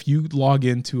 So if you log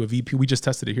into a VPN, we just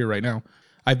tested it here right now.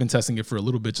 I've been testing it for a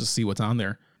little bit just to see what's on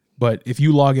there. But if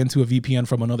you log into a VPN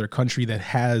from another country that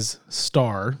has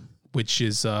Star, which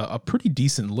is a pretty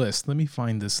decent list. Let me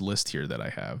find this list here that I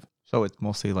have. So it's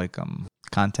mostly like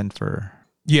content for.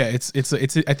 Yeah, it's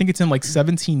I think it's in like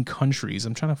 17 countries.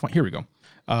 I'm trying to find. Here we go.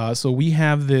 So we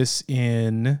have this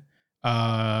in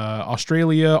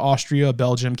Australia, Austria,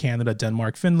 Belgium, Canada,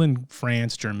 Denmark, Finland,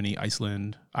 France, Germany,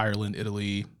 Iceland, Ireland,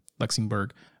 Italy,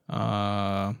 Luxembourg,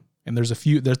 and there's a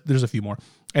few. There's a few more.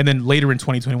 And then later in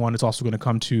 2021, it's also going to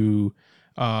come to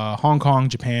Hong Kong,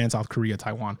 Japan, South Korea,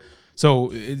 Taiwan.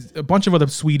 So it's a bunch of other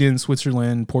Sweden,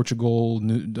 Switzerland, Portugal,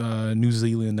 New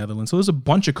Zealand, Netherlands. So there's a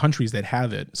bunch of countries that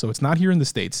have it. So it's not here in the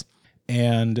States.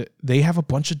 And they have a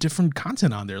bunch of different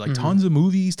content on there, like tons of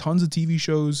movies, tons of TV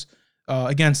shows.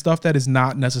 Again, stuff that is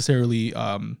not necessarily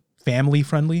family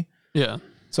friendly. Yeah.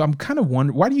 So I'm kind of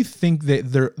wondering, why do you think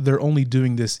that they're only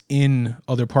doing this in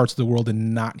other parts of the world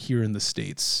and not here in the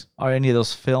States? Are any of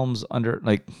those films under,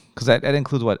 like, because that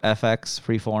includes what, FX,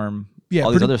 Freeform, Yeah,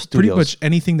 all these other studios? pretty much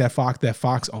anything that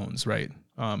Fox owns, right?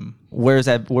 Where is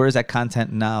that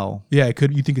content now? Yeah, it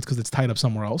could. You think it's because it's tied up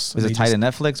somewhere else? Is it tied to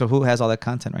Netflix, or who has all that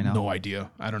content right now? No idea.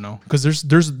 I don't know, because there's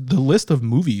the list of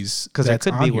movies Because that that's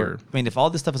could on be here. where. I mean, if all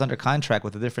this stuff is under contract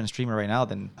with a different streamer right now,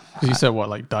 then 'Cause you said what,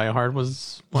 like Die Hard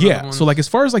was one of the Yeah, ones? so like as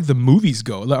far as like the movies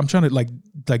go, I'm trying to like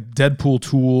Deadpool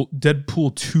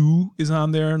 2 is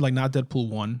on there, like not Deadpool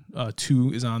 1,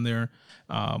 2 is on there.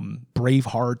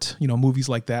 Braveheart, movies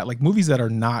like that, like movies that are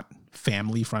not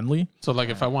family friendly. So like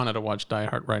if I wanted to watch Die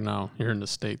Hard right now here in the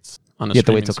States on a You have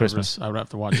to wait streaming till service, Christmas. I would have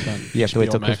to watch that. you have to wait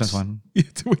HBO till Max. Christmas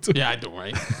one. Yeah, I do,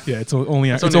 right? Yeah, it's only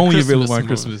It's only a available on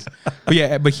Christmas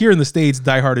Christmas. But here in the States,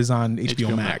 Die Hard is on HBO,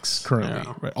 HBO Max Max, currently.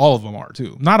 yeah. Right, all of them are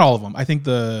too. Not all of them. I think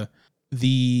the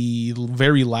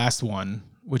very last one,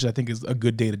 which I think is A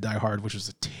Good Day to Die Hard, which was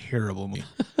a terrible movie.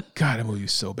 God, that movie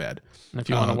was so bad. And if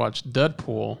you want to watch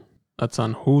Deadpool, that's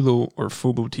on Hulu or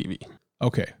Fubo TV.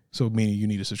 Okay, so meaning you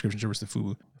need a subscription service to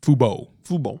Fubo.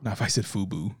 Fubo. Now, if I said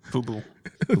Fubu, Fubo.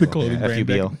 the clothing Yeah, brand,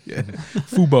 FUBO. yeah.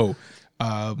 Fubo,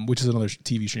 which is another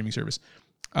TV streaming service.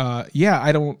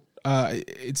 I don't.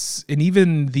 It's and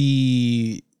even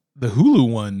the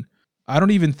Hulu one, I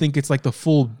don't even think it's like the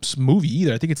full movie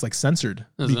either. I think it's like censored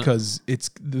Is it? because it's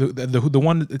the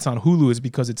one that's on Hulu is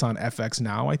because it's on FX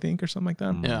now, I think, or something like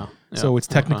that. Yeah. So it's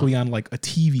Okay. technically on like a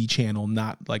TV channel,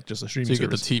 not like just a streaming So you get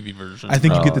the service. TV version. I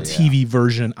think you get Oh, the yeah. TV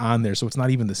version on there, so it's not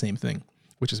even the same thing,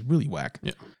 which is really whack.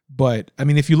 Yeah. But I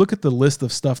mean, if you look at the list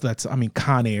of stuff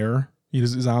Con Air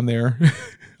is on there.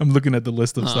 I'm looking at the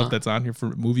list of stuff that's on here for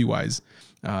movie wise.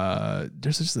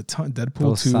 There's just a ton.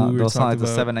 Deadpool 2. we Those sound like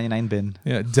talked the about. $7.99 bin.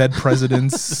 Yeah, Dead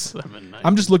Presidents. $7.99.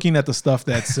 I'm just looking at the stuff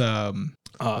that's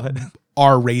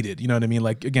R rated. You know what I mean?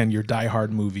 Like again, your Die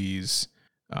Hard movies.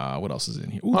 What else is in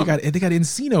here? Ooh, they got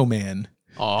Encino Man.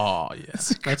 Oh,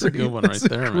 yes. That's a good one right that's a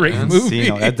there, great man. movie.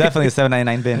 So, that's definitely a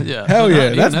 $7.99 bin. Yeah. Hell Not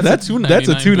yeah, even- that's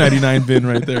a $2.99 bin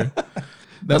right there.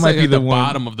 That That's might like be at the the one.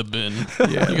 bottom of the bin.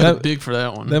 Yeah, You got to dig for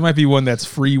that one. That might be one that's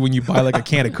free when you buy like a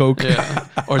can of Coke. Yeah.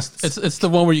 Or it's the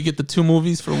one where you get the 2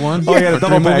 movies for one. Oh, yeah, or the 3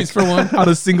 double pack. movies for one. on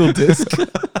a single disc.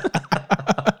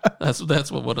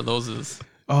 That's what one of those is.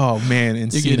 Oh man,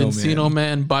 Encino You get Man. Encino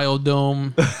Man,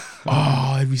 Biodome.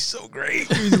 Oh, it'd be so great.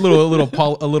 Maybe a little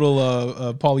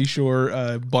Pauly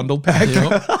Shore bundle pack.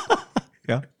 Yep.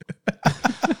 Yeah.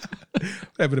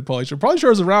 What happened to Pauly Shore? Pauly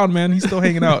Shore's around, man. He's still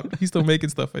hanging out. He's still making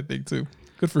stuff, I think, too.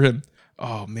 Good for him.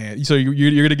 Oh man, so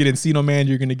you're gonna get Encino Man,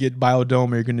 you're gonna get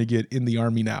Biodome, you're gonna get In the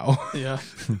Army Now. Yeah.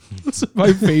 That's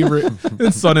my favorite.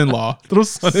 And Son-in-Law. Throw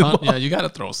Son-in-Law. Yeah, you got to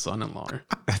throw son-in-law.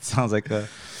 That sounds like a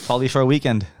Pauly Shore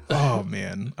weekend. Oh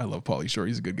man, I love Pauly Shore.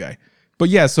 He's a good guy. But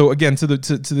yeah, so again to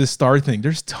this Star thing,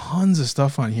 there's tons of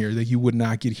stuff on here that you would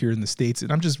not get here in the States. And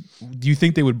do you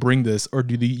think they would bring this, or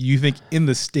you think in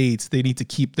the States they need to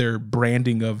keep their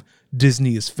branding of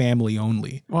Disney as family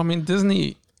only? Well, I mean,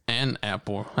 Disney and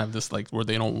Apple have this like where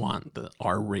they don't want the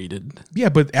R-rated. Yeah,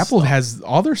 but Apple has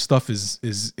all their stuff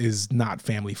is not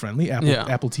family friendly.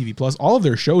 Apple TV Plus, all of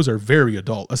their shows are very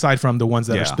adult, aside from the ones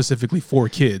that are specifically for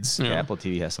kids. Yeah. Apple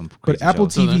TV has some But crazy Apple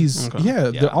shows.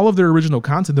 TV's, all of their original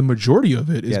content, the majority of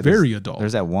it is very adult.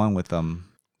 There's that one with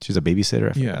she's a babysitter.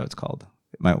 I forget what it's called.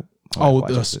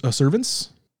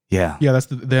 Servants. Yeah. Yeah, that's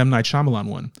the M. Night Shyamalan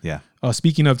one. Yeah.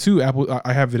 Speaking of too, Apple,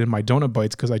 I have it in my donut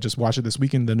bites because I just watched it this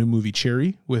weekend. The new movie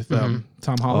Cherry with Tom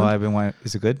Holland.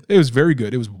 Is it good? It was very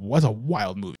good. It was a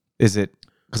wild movie. Is it?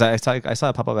 Because I saw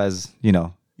it pop up as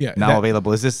now that,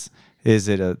 available. Is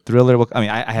it a thriller book? I mean,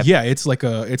 I have. Yeah, it's like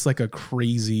a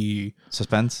crazy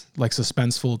suspense, like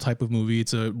suspenseful type of movie.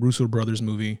 It's a Russo brothers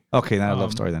movie. Okay, not a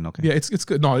love story then. Okay. Yeah, it's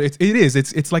good. No, it is.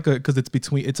 It's like because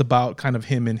it's about kind of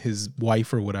him and his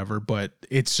wife or whatever. But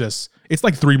it's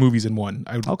like 3 movies in one.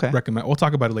 I would recommend. We'll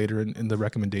talk about it later in the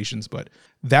recommendations. But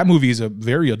that movie is a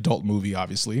very adult movie,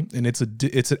 obviously, and it's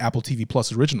an Apple TV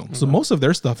Plus original. So most of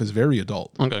their stuff is very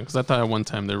adult. Okay, because I thought at one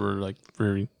time they were like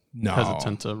very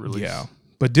hesitant to release. Yeah.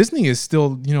 But Disney is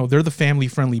still, they're the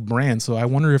family-friendly brand, so I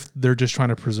wonder if they're just trying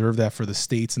to preserve that for the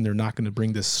States and they're not going to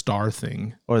bring this Star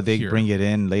thing. Or they bring it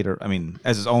in later, I mean,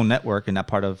 as its own network and not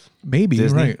part of maybe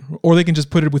Disney. Right. Or they can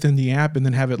just put it within the app and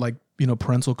then have it like,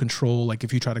 parental control. Like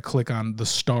if you try to click on the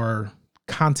Star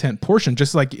content portion,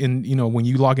 just like in, when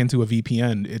you log into a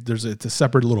VPN, it's a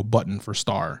separate little button for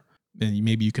Star. And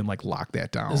maybe you can like lock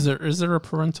that down. Is there a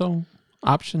parental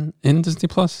option in Disney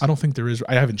Plus? I don't think there is.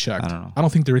 I haven't checked. I don't know. I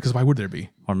don't think there is because why would there be?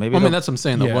 Or maybe that's what I'm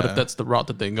saying though. What if that's the route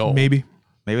that they go? Maybe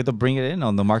they'll bring it in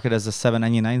on the market as a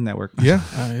 $7.99 network. Yeah,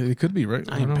 it could be, right?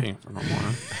 I ain't paying for no more.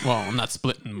 Well, I'm not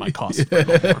splitting my costs. For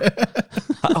no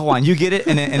more. Hold on, you get it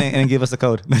and then give us the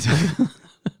code.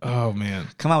 Oh man,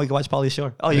 come on, we can watch Pauly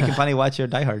Shore. Oh, you can finally watch your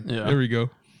Die Hard. Yeah. There we go.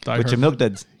 With your milk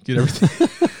duds. Get everything.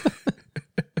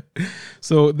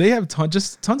 So they have tons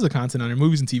of content on their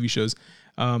movies and TV shows.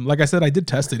 Like I said, I did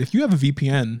test it. If you have a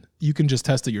VPN, you can just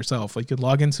test it yourself. Like you can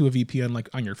log into a VPN like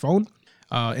on your phone,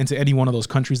 into any one of those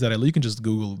countries that you can just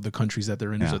Google the countries that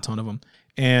they're in. There's a ton of them,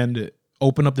 and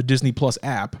open up the Disney Plus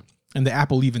app, and the app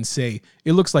will even say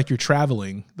it looks like you're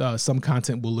traveling. Some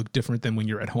content will look different than when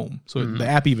you're at home. So the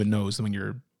app even knows when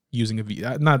you're using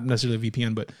not necessarily a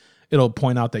VPN, but it'll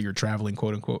point out that you're traveling,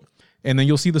 quote unquote. And then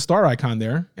you'll see the star icon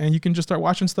there, and you can just start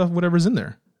watching stuff, whatever's in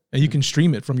there. And you can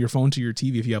stream it from your phone to your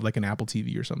TV if you have like an Apple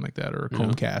TV or something like that, or a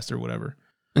Chromecast or whatever.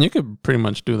 And you could pretty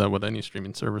much do that with any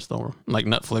streaming service, though. Like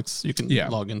Netflix, you can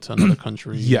log into another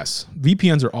country. Yes,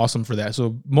 VPNs are awesome for that.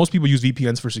 So most people use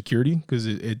VPNs for security because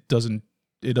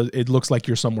it looks like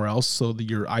you're somewhere else, so that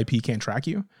your IP can't track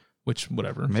you. Which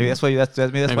whatever. Maybe that's why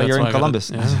you're in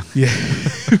Columbus. Yeah.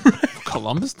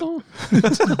 Columbus though?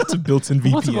 It's a built-in VPN.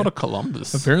 Who wants to go to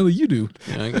Columbus? Apparently you do.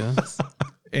 Yeah, I guess.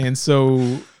 And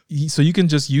so you can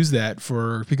just use that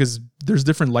because there's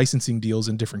different licensing deals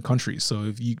in different countries. So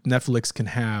if Netflix can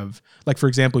have, like for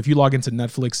example, if you log into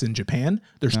Netflix in Japan,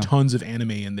 there's tons of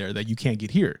anime in there that you can't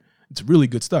get here. It's really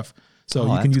good stuff.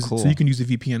 So you can use a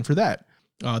VPN for that.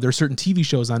 There are certain TV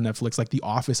shows on Netflix, like The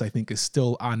Office, I think, is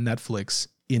still on Netflix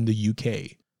in the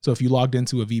UK. So if you logged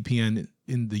into a VPN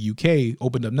in the UK,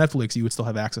 opened up Netflix, you would still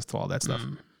have access to all that stuff.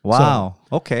 Wow.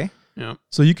 Okay. Yeah.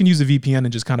 So you can use a VPN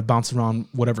and just kind of bounce around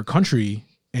whatever country,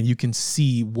 and you can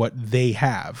see what they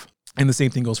have. And the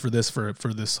same thing goes for this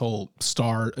whole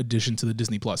Star addition to the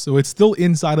Disney Plus. So it's still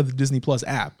inside of the Disney Plus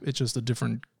app. It's just a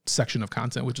different section of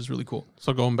content, which is really cool.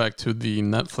 So going back to the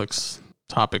Netflix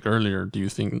topic earlier, do you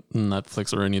think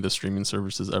Netflix or any of the streaming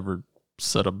services ever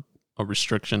set a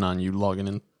restriction on you logging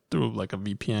in through like a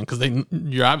VPN? Because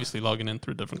you're obviously logging in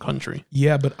through a different country.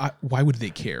 Yeah, but why would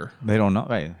they care? They don't know,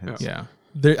 right? Yeah.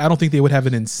 I don't think they would have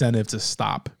an incentive to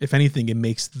stop. If anything, it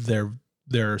makes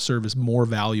their service more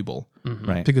valuable.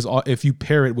 Right. Because if you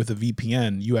pair it with a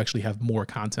VPN, you actually have more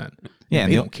content. Yeah,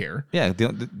 they don't care. Yeah,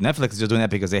 Netflix is just doing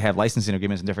that because they have licensing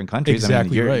agreements in different countries.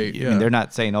 Exactly right. Yeah. I mean, they're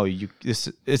not saying,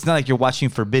 it's not like you're watching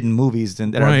forbidden movies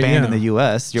that are banned in the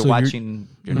U.S. You're watching.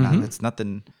 You're not. It's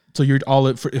nothing. So you're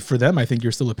for them. I think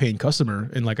you're still a paying customer,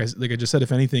 and like I just said,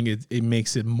 if anything, it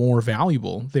makes it more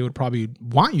valuable. They would probably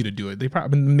want you to do it. They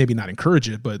probably maybe not encourage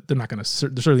it, but they're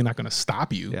certainly not going to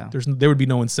stop you. Yeah. There would be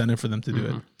no incentive for them to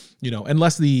do it.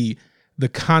 Unless the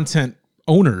content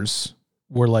owners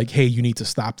were like, hey, you need to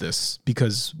stop this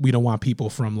because we don't want people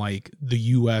from like the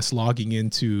U.S. logging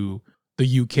into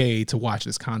the UK to watch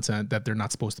this content that they're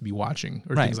not supposed to be watching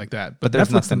or things like that. But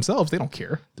Netflix themselves, they don't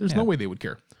care. There's no way they would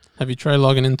care. Have you tried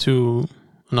logging into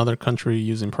another country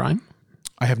using Prime?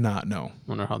 I have not, no.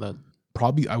 Wonder how that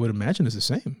I would imagine it's the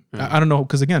same. I don't know,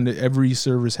 because again, every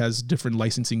service has different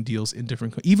licensing deals in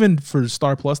different. Even for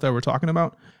Star Plus that we're talking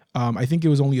about, I think it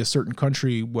was only a certain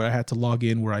country where I had to log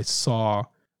in where I saw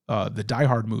the Die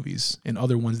Hard movies, and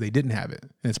other ones they didn't have it,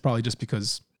 and it's probably just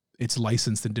because it's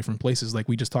licensed in different places. Like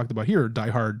we just talked about here, Die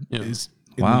Hard is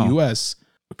in the U.S.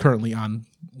 currently on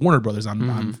Warner Brothers on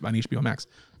HBO Max.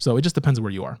 So it just depends on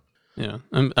where you are. Yeah,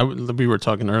 and we were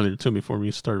talking earlier too before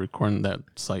we started recording that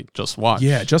site. Just Watch.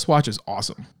 Yeah, Just Watch is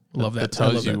awesome. Love that. It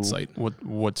tells you that site.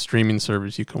 what streaming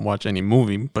service you can watch any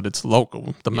movie, but it's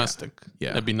local, domestic.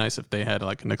 Yeah. It'd be nice if they had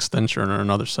like an extension or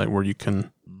another site where you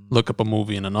can look up a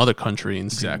movie in another country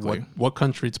and see what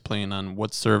country it's playing on,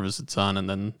 what service it's on, and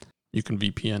then you can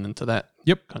VPN into that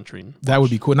country. That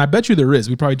would be cool, and I bet you there is.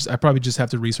 I probably just have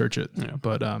to research it. Yeah.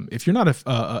 But if you're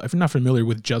not familiar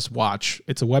with Just Watch,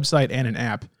 it's a website and an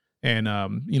app. And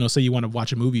say you want to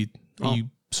watch a movie, you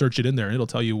search it in there, and it'll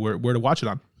tell you where to watch it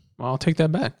on. Well, I'll take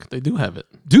that back. They do have it.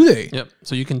 Do they? Yep.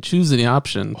 So you can choose the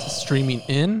option streaming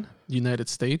in the United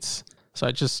States. So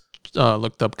I just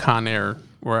looked up Con Air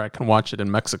where I can watch it in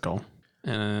Mexico,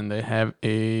 and they have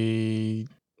you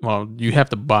have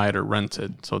to buy it or rent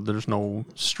it. So there's no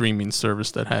streaming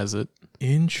service that has it.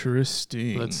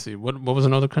 Interesting. Let's see. What was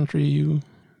another country you've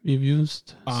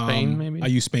used? Spain, maybe? I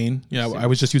use Spain. Yeah, I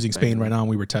was just using Spain right now, and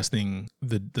we were testing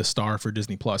the Star for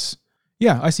Disney Plus.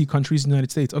 Yeah, I see countries in the United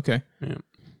States. Okay. Yeah.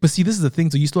 But see, this is the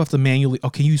thing. So you still have to manually. Oh,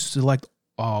 can you select?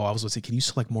 Oh, I was going to say, can you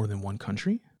select more than one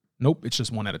country? Nope, it's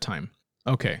just one at a time.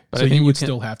 Okay. But so you would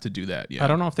still have to do that. Yeah. I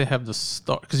don't know if they have the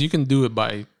Star, because you can do it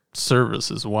by service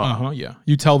as well. Yeah.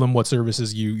 You tell them what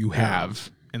services you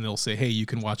have, and they'll say, hey, you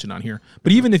can watch it on here.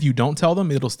 But even if you don't tell them,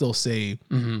 it'll still say,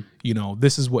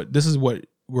 this is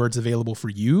where it's available for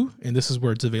you, and this is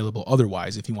where it's available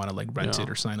otherwise if you want to like rent it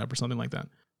or sign up or something like that.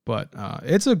 But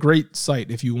it's a great site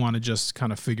if you want to just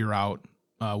kind of figure out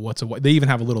they even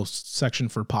have a little section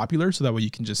for popular, so that way you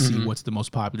can just see what's the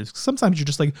most popular. Sometimes you're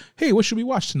just like, hey, what should we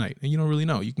watch tonight? And you don't really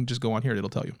know. You can just go on here, it'll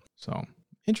tell you. So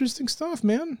interesting stuff,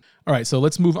 man. All right, so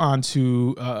let's move on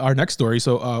to our next story.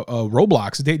 So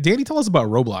Roblox. Danny, tell us about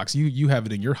Roblox. You have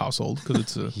it in your household because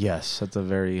it's a yes, it's a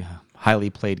very highly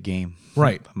played game.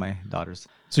 Right, by my daughters.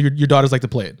 So your daughters like to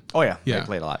play it? Oh yeah, they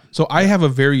play it a lot. So I have a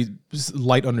very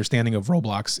light understanding of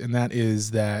Roblox, and that is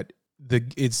that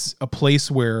it's a place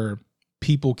where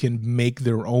people can make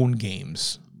their own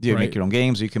games. You make your own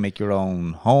games. You can make your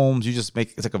own homes. It's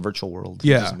like a virtual world.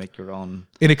 Yeah. You just make your own.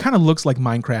 And it kind of looks like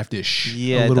Minecraft-ish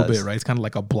a little bit, right? It's kind of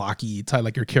like a blocky type,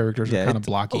 like your characters are kind of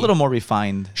blocky. A little more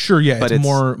refined. Sure, yeah. But it's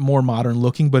more modern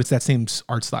looking, but it's that same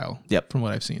art style. Yep. From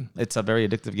what I've seen. It's a very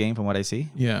addictive game from what I see.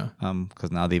 Yeah.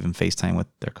 Because now they even FaceTime with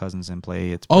their cousins and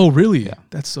play. Really? Yeah.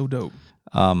 That's so dope.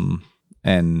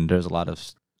 And there's a lot of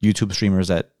YouTube streamers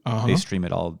that they stream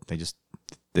it all.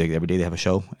 Every day they have a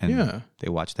show and they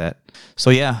watch that. So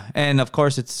yeah, and of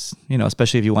course it's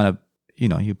especially if you want to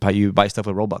you buy stuff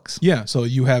with Robux. Yeah, so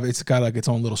it's got like its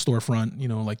own little storefront,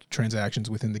 like transactions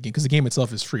within the game because the game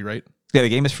itself is free, right? Yeah, the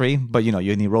game is free, but you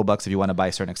need Robux if you want to buy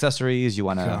certain accessories, you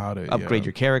want to upgrade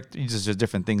your character. It's just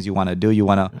different things you want to do. You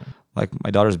want to like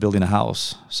my daughter's building a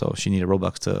house, so she needed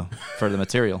Robux for the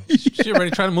material. She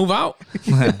already trying to move out.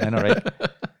 I know, right?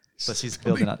 But she's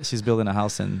building a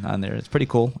house on there. It's pretty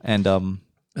cool and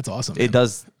that's awesome. It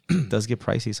does get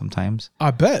pricey sometimes.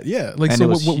 I bet, yeah. Like, and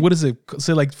so what does it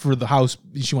say? Like for the house,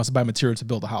 she wants to buy material to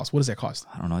build a house. What does that cost?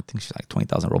 I don't know. I think she's like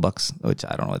 20,000 Robux, which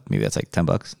I don't know. Maybe that's like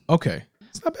 $10. Okay,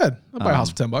 it's not bad. I'll buy a house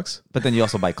for $10. But then you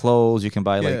also buy clothes. You can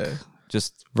buy like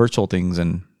just virtual things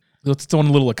and. It's its own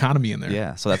little economy in there.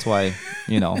 Yeah, so that's why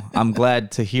I'm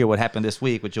glad to hear what happened this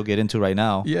week, which you'll get into right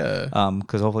now. Yeah.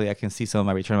 Because hopefully I can see some of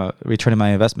my returning my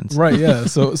investments. Right. Yeah.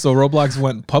 So Roblox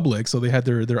went public. So they had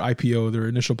their IPO, their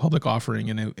initial public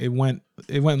offering, and it went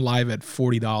live at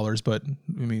 $40. But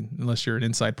I mean, unless you're an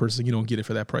inside person, you don't get it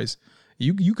for that price.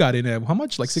 You got in at how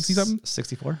much? Like 60 something?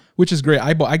 64. Which is great.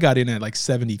 I got in at like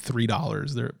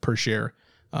 $73 there per share.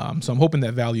 So I'm hoping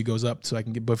that value goes up so I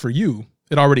can get. But for you.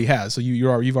 It already has, so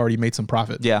you've already made some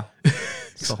profit. Yeah.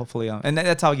 So hopefully, and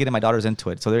that's how I get my daughters into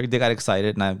it. So they got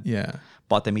excited, and I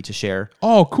bought them each a share.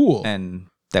 Oh, cool! And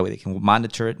that way they can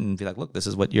monitor it and be like, "Look, this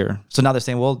is what you're." So now they're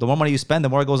saying, "Well, the more money you spend, the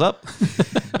more it goes up."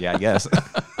 Yeah, I guess.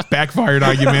 Backfired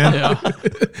on you, man. Yeah.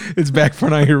 It's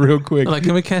backfired on you real quick. Like,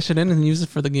 can we cash it in and use it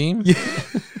for the game? Yeah.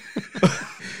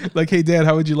 Like, hey, Dad,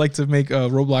 how would you like to make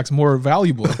Roblox more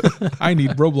valuable? I need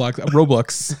Roblox.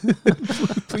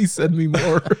 Please send me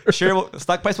more. Sure,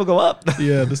 stock price will go up.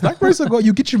 Yeah, the stock price will go up.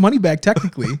 You get your money back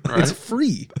technically. Right? It's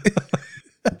free.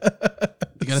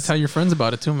 You got to tell your friends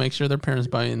about it, too. Make sure their parents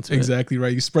buy into it. Exactly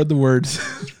right. You spread the word.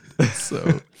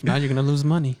 So now you're gonna lose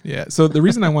money. Yeah. So the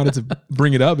reason I wanted to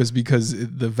bring it up is because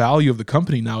the value of the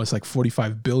company now is like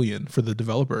 $45 billion for the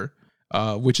developer,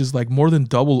 which is like more than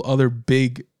double other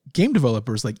big game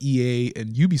developers like EA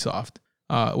and Ubisoft,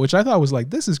 which I thought was like,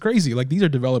 this is crazy. Like these are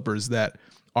developers that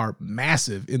are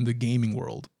massive in the gaming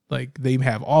world. Like they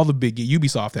have all the big,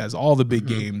 Ubisoft has all the big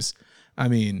games. I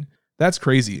mean, that's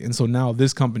crazy. And so now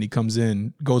this company comes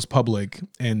in, goes public,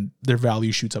 and their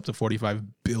value shoots up to $45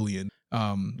 billion.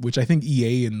 Which I think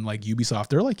EA and like Ubisoft,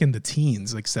 they're like in the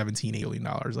teens, like $17, $18 million,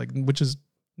 like, which is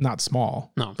not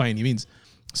small by any means.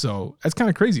 So that's kind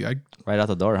of crazy. Right out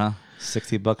the door, huh?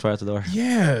 $60 right out the door.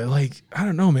 Yeah. Like, I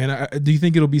don't know, man. Do you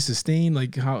think it'll be sustained?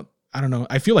 Like how, I don't know.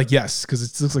 I feel like yes, because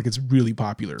it looks like it's really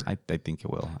popular. I think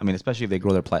it will. I mean, especially if they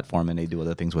grow their platform and they do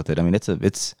other things with it. I mean,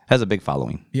 it's has a big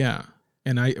following. Yeah.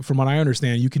 And from what I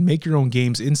understand, you can make your own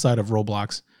games inside of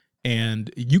Roblox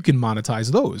and you can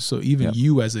monetize those. So even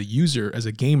you as a user, as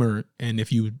a gamer, and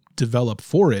if you develop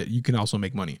for it, you can also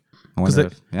make money.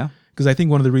 Because I think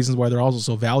one of the reasons why they're also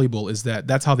so valuable is that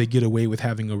that's how they get away with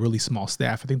having a really small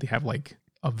staff. I think they have like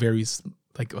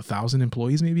 1,000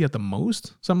 employees maybe at the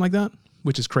most, something like that,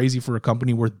 which is crazy for a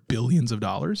company worth billions of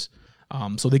dollars.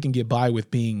 So they can get by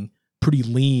with being pretty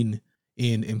lean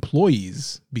in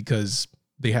employees because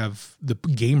they have the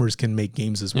gamers can make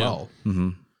games as well. Mm-hmm.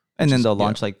 And then they'll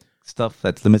launch like stuff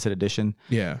that's limited edition.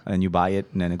 Yeah. And you buy it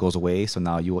and then it goes away. So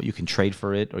now you can trade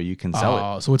for it or you can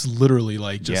sell it. So it's literally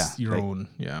like just your own.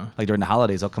 Yeah. Like during the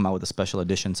holidays, they'll come out with a special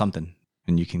edition something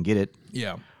and you can get it.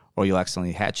 Yeah. Or you'll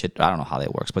accidentally hatch it. I don't know how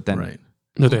that works, but then.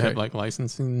 Do they have like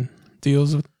licensing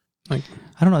deals with like?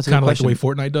 I don't know. It's kind of like the way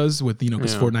Fortnite does with,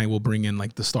 because Fortnite will bring in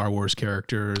like the Star Wars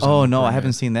characters. Oh, no, I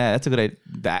haven't seen that. That's a good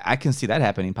idea. I can see that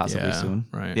happening possibly soon.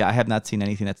 Right. Yeah, I have not seen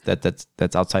anything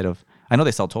that's outside of. I know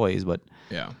they sell toys, but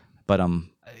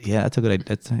that's a good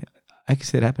idea. I can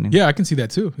see it happening. Yeah, I can see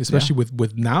that too, especially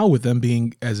with them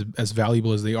being as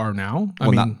valuable as they are now.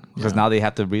 Because now they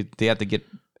have to get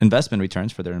investment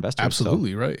returns for their investors.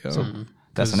 Absolutely, right. Yeah. So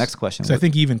that's the next question. I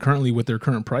think even currently with their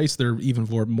current price, they're even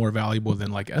more valuable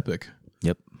than like Epic.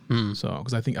 Yep. So,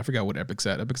 because I forgot what Epic's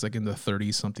at. Epic's like in the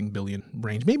 30-something billion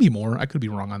range, maybe more. I could be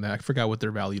wrong on that. I forgot what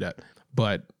they're valued at,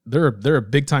 but they're a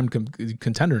big time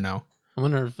contender now. I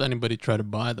wonder if anybody tried to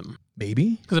buy them.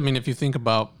 Maybe because I mean, if you think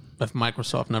about if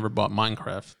Microsoft never bought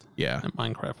Minecraft, and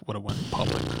Minecraft would have went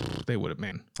public. They would have,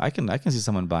 man. I can see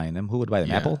someone buying them. Who would buy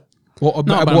them? Apple. Well,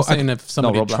 no, but I'm saying if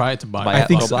somebody tried to buy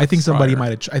it. I think somebody might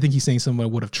have. I think he's saying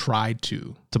someone would have tried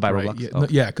to buy Roblox.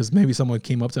 Yeah, because maybe someone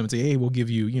came up to him and say, "Hey, we'll give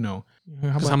you,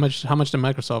 how much did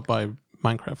Microsoft buy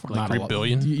Minecraft for? Like $3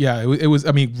 billion? Yeah, it was.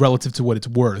 I mean, relative to what it's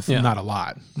worth, not a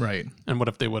lot, right? And what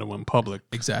if they would have went public?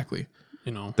 Exactly.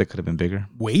 They could have been bigger,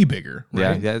 way bigger.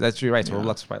 Right? Yeah, that's you're right. So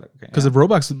Roblox is probably because if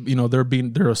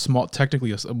Roblox, they're a small,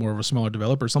 technically more of a smaller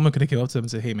developer. Someone could have come up to them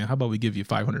and say, "Hey, man, how about we give you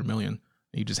 $500 million?"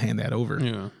 And you just hand that over.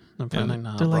 Yeah. They're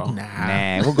like,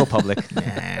 nah, we'll go public.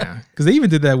 Nah, because they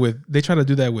even did that they tried to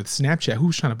do that with Snapchat. Who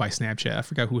was trying to buy Snapchat? I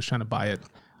forgot who was trying to buy it.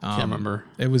 Can't remember.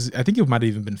 I think it might have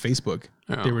even been Facebook.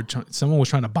 Yeah. Someone was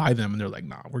trying to buy them, and they're like,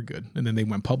 "Nah, we're good." And then they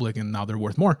went public, and now they're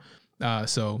worth more.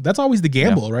 So that's always the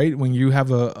gamble, right? When you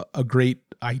have a great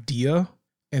idea,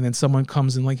 and then someone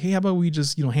comes in like, "Hey, how about we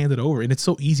just hand it over?" And it's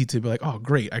so easy to be like, "Oh,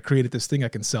 great, I created this thing, I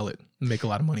can sell it and make a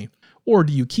lot of money." Or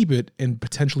do you keep it and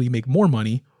potentially make more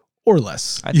money? Or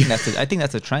less. I think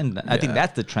that's a trend. Yeah. I think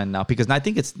that's the trend now because I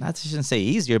think it's not to say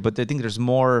easier, but I think there's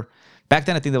more. Back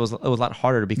then, I think it was a lot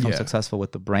harder to become successful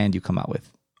with the brand you come out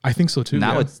with. I think so too.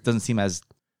 Now it doesn't seem as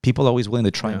people are always willing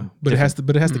to try. But it has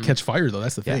to catch fire though.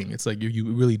 That's the thing. It's like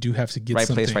you really do have to get right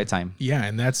something. Place, right time. Yeah,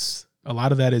 and that's a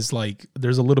lot of that is like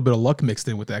there's a little bit of luck mixed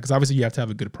in with that because obviously you have to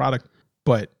have a good product,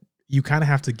 but you kind of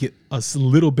have to get a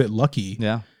little bit lucky.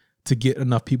 Yeah. To get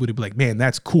enough people to be like, man,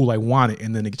 that's cool, I want it,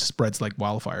 and then it just spreads like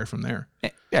wildfire from there.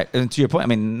 Yeah, and to your point, I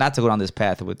mean, not to go down this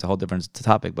path with a whole different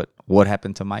topic, but what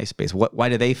happened to MySpace? Why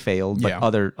did they fail? But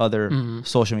other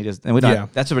social medias, and we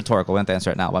don't. That's a rhetorical. We don't have to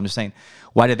answer it now. But I'm just saying,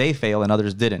 why did they fail and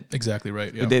others didn't? Exactly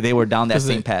right. Yeah. They were down that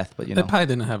same path, but they probably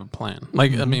didn't have a plan.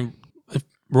 Like I mean, if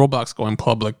Roblox going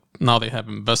public, now they have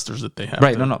investors that they have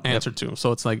to answer to.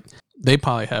 So it's like they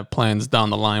probably have plans down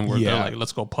the line where they're like,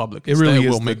 let's go public. It really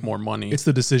will make more money. It's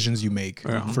the decisions you make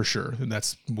for sure. And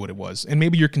that's what it was. And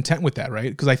maybe you're content with that,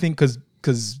 right? Because I think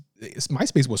because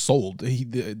MySpace was sold.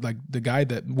 The guy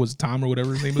that was Tom or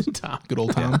whatever his name was, Tom. Good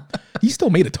old Tom. He still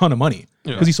made a ton of money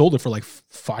because he sold it for like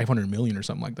 $500 million or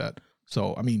something like that.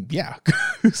 So I mean, yeah.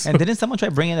 So, and didn't someone try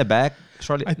bringing it back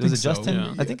shortly? Was it so, Justin?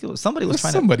 yeah. I think it was somebody was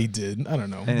trying. Somebody did. I don't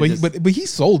know. And But he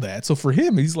sold that. So for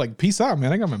him, he's like, peace out,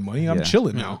 man. I got my money. I'm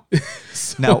chilling now.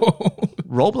 So, now,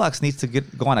 Roblox needs to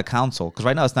go on a console because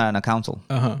right now it's not on a console.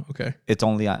 Okay. It's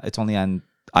only on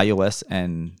iOS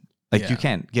and you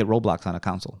can't get Roblox on a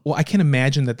console. Well, I can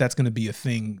imagine that's going to be a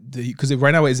thing because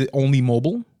right now is it only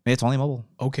mobile? It's only mobile.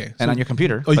 Okay. And on your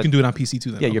computer. Oh, you can do it on PC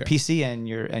too then. Yeah, your PC and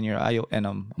your iOS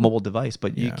and mobile device,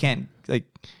 but you can't get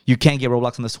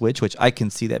Roblox on the Switch, which I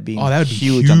can see that being that would be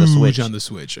huge on the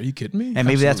Switch. Are you kidding me? And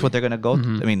maybe that's what they're gonna go. I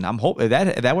mean, I'm hoping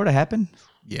if that were to happen.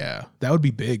 Yeah, that would be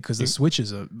big because the Switch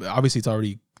is obviously it's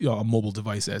already a mobile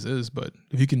device as is, but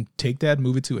if you can take that,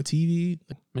 move it to a TV.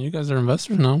 Man, you guys are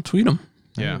investors now. Tweet them.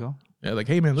 There you go. Yeah, like,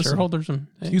 hey man, listen. Shareholders and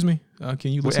Excuse me,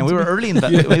 can you listen? And we were early in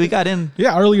that. We got in.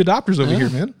 Yeah, early adopters over here,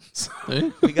 man. So,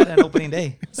 we got an opening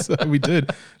day. So we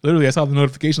did. Literally, I saw the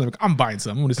notification. I'm like, I'm buying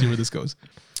some. I want to see where this goes.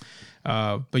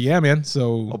 But yeah, man.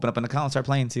 So open up an account, start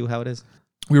playing, see how it is.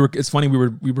 It's funny.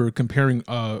 We were comparing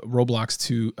Roblox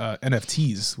to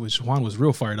NFTs, which Juan was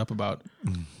real fired up about.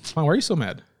 Juan, why are you so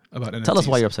mad about NFTs? Tell us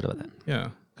why you're upset about that. Yeah.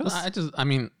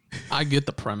 I get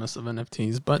the premise of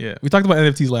NFTs, but yeah, we talked about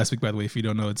NFTs last week, by the way. If you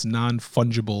don't know, it's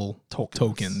non-fungible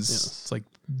tokens. Yes. It's like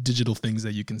digital things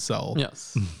that you can sell.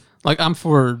 Yes. Like I'm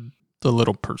for the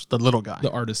little guy,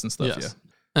 the artists and stuff. Yes.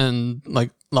 Yeah. And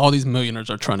like all these millionaires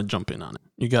are trying to jump in on it.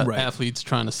 You got athletes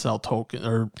trying to sell token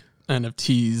or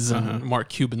NFTs and Mark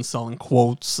Cuban selling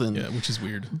quotes and which is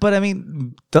weird. But I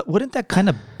mean, wouldn't that kind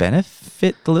of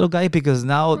benefit the little guy because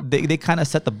now they kind of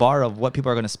set the bar of what people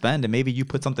are going to spend, and maybe you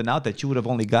put something out that you would have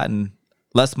only gotten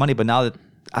less money, but now that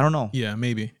I don't know. Yeah,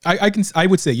 maybe I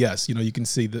would say yes. You can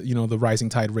see that the rising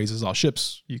tide raises all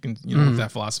ships. You can with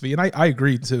that philosophy, and I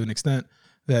agree to an extent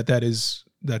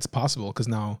that's possible because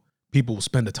now people will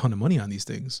spend a ton of money on these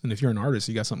things, and if you're an artist,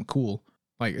 you got something cool.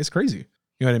 Like it's crazy.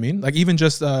 You know what I mean? Like even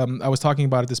just I was talking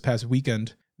about it this past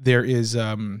weekend. There was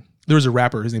a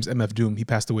rapper. His name's MF Doom. He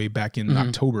passed away back in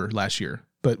October last year,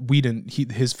 but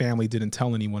his family didn't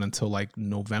tell anyone until like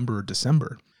November or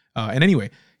December. And anyway,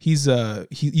 you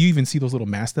even see those little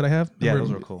masks that I have. Yeah,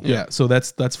 those are cool. Yeah, so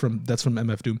that's from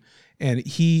MF Doom, and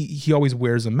he always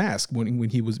wears a mask when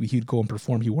he'd go and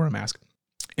perform. He wore a mask,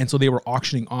 and so they were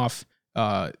auctioning off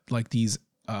like these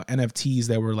NFTs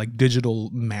that were like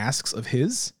digital masks of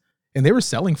his. And they were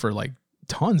selling for like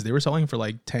tons. They were selling for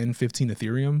like 10, 15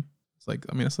 Ethereum. It's like,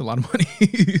 I mean, that's a lot of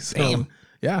money. So, damn.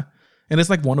 Yeah. And it's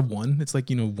like one of one. It's like,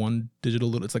 one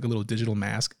digital, it's like a little digital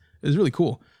mask. It's really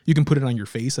cool. You can put it on your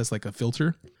face as like a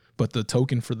filter. But the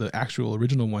token for the actual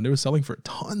original one, they were selling for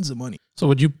tons of money. So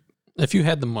if you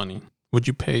had the money, would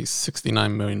you pay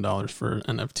 $69 million for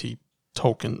an NFT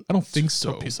token? I don't think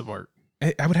so. A piece of art.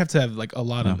 I would have to have like a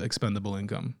lot of expendable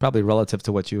income. Probably relative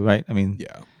to what right? I mean,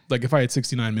 yeah. Like if I had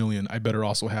 69 million, I better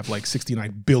also have like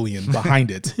 69 billion behind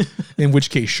it. In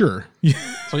which case, sure.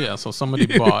 So somebody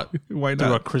bought Why not?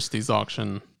 through a Christie's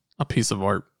auction a piece of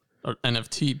art or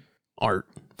NFT art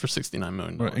for $69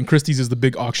 million. Right. And Christie's is the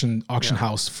big auction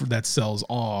house that sells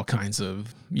all kinds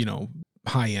of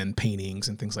high end paintings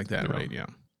and things like that, right? Yeah.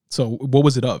 So what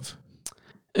was it of?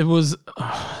 It was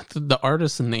the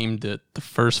artist named it the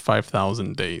first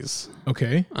 5,000 days.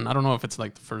 Okay. And I don't know if it's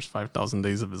like the first 5,000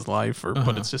 days of his life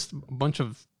but it's just a bunch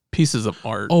of pieces of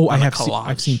art. Oh,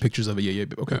 I've seen pictures of it. Yeah.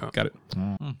 Okay. Yeah. Got it.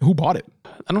 Who bought it?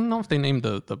 I don't know if they named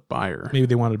the buyer. Maybe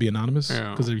they wanted to be anonymous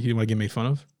because he didn't want to get made fun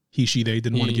of. He, she, they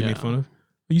didn't want to get made fun of.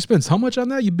 You spent how much on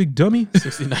that, you big dummy?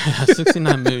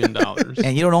 $69 million.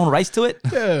 And you don't own rights to it?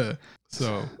 Yeah.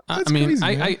 So I mean,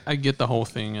 crazy, I get the whole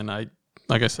thing, and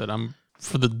like I said, I'm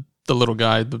for the little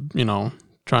guy,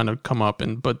 trying to come up,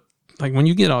 but like when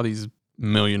you get all these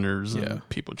millionaires and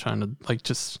people trying to like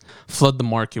just flood the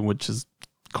market, which is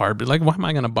garbage. Like, why am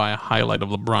I going to buy a highlight of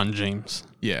LeBron James?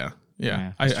 Yeah,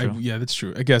 that's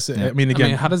true. I guess. Yeah. I mean,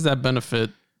 again, how does that benefit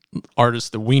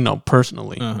artists that we know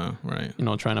personally? Right.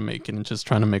 Trying to make it and just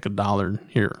trying to make $1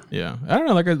 here. Yeah, I don't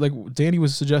know. Like Danny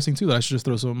was suggesting too that I should just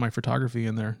throw some of my photography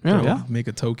in there. Yeah. Make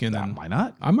a token. And why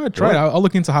not? I might try it. I'll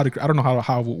look into how to. I don't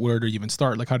know where to even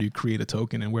start. Like, how do you create a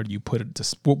token and where do you put it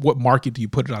to? What market do you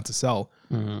put it on to sell?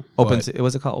 OpenSea.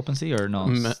 Was it called OpenSea or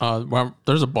no? Well,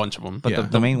 there's a bunch of them,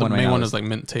 but the main one is like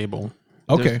Mint Table.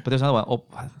 Okay, but there's another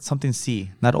one. Something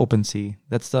C, not OpenSea.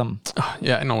 That's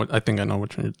Yeah, I know. I think I know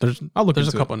which one. There's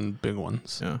a couple of big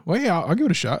ones. Yeah. Well, yeah, I'll give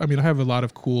it a shot. I mean, I have a lot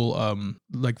of cool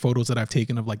like photos that I've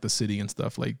taken of like the city and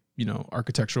stuff, like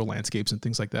architectural landscapes and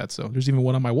things like that. So there's even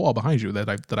one on my wall behind you that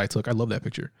I took. I love that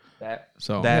picture.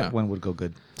 That one would go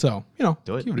good. So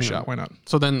do it. Give it a shot. Why not?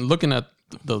 So then, looking at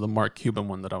the Mark Cuban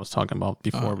one that I was talking about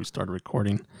before we started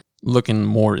recording, looking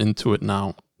more into it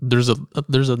now. there's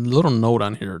a little note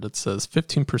on here that says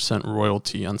 15%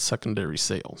 royalty on secondary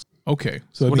sales. Okay,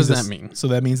 so what does that mean? So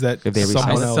that means that if they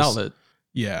someone else sell it,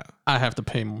 I have to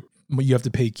pay more. You have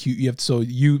to pay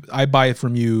I buy it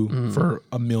from you for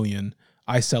 $1 million.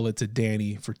 I sell it to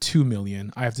Danny for $2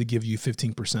 million. I have to give you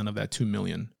 15% of that $2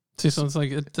 million. See, so it's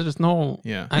like there's no.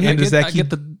 Yeah, and does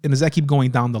that keep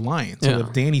going down the line? So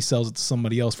if Danny sells it to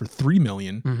somebody else for $3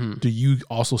 million, do you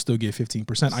also still get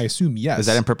 15%? I assume yes. Is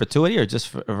that in perpetuity or just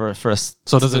for us?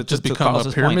 So does it just become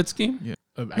a pyramid scheme? Yeah,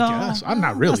 I guess. I'm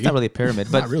not really. It's not really a pyramid,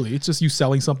 but not really. It's just you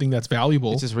selling something that's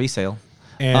valuable. It's just resale,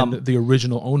 and the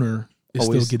original owner is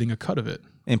still getting a cut of it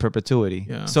in perpetuity.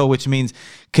 Yeah. So which means,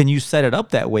 can you set it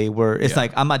up that way where it's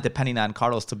like, I'm not depending on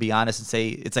Carlos to be honest and say,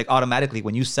 it's like automatically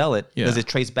when you sell it, does it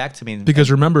trace back to me? Because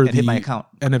remember, hit my account.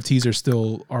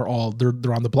 NFTs are all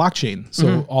they're on the blockchain.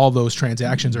 So all those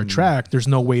transactions are tracked. There's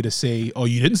no way to say, oh,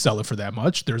 you didn't sell it for that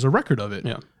much. There's a record of it.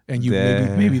 Yeah. And you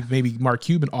maybe Mark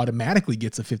Cuban automatically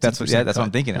gets a 15%. That's what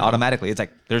I'm thinking. Automatically. It's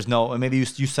like, there's no, maybe you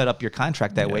set up your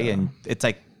contract that way and it's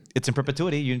like, it's in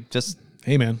perpetuity. You just,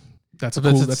 hey man, that's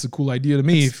a cool idea to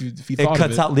me. If you thought it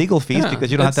cuts out legal fees because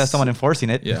you don't have to have someone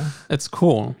enforcing it. Yeah, it's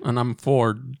cool, and I'm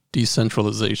for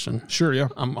decentralization. Sure, yeah,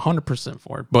 I'm 100%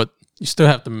 for it, but you still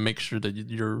have to make sure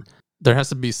that there has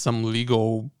to be some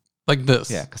legal like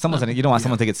this. Yeah, because you don't want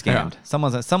someone to get scammed.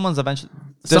 Yeah. Someone's eventually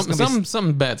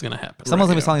something bad's gonna happen. Someone's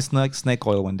gonna be selling snake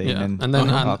oil one day, yeah. and then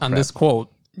on this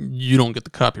quote, you don't get the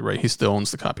copyright. He still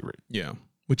owns the copyright. Yeah.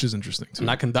 Which is interesting too.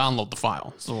 And I can download the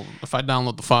file. So if I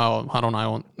download the file, how don't I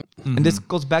own? And this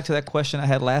goes back to that question I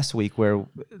had last week, where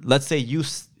let's say you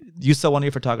sell one of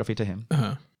your photography to him.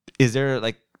 Is that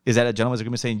a gentleman's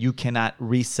agreement saying you cannot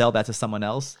resell that to someone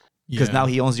else? Because now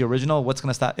he owns the original. What's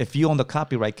going to stop? If you own the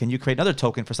copyright, can you create another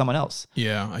token for someone else?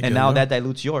 Yeah. And now that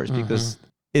dilutes yours because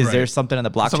there something on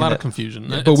the blockchain? It's a lot of confusion.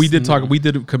 Yeah, but we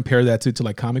did compare that to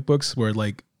like comic books, where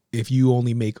like if you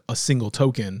only make a single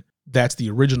token, that's the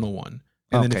original one.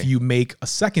 And then if you make a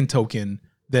second token,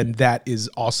 then that is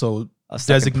also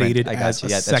designated as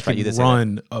a second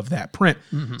run of that print.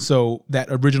 So that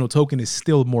original token is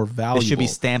still more valuable. It should be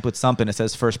stamped with something that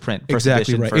says first print.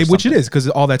 Exactly right. Which it is, because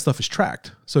all that stuff is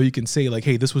tracked. So you can say like,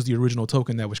 hey, this was the original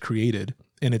token that was created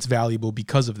and it's valuable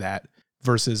because of that,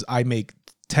 versus I make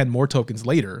 10 more tokens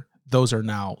later. Those are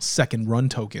now second run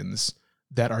tokens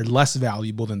that are less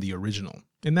valuable than the original.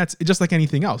 And that's just like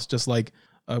anything else, just like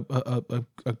a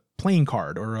playing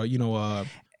card or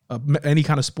any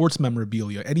kind of sports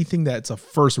memorabilia. Anything that's a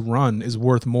first run is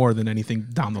worth more than anything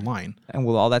down the line. And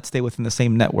will all that stay within the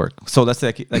same network? So that's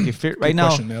like if right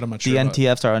now the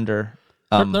NTFs are under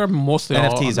they're mostly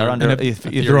NFTs are under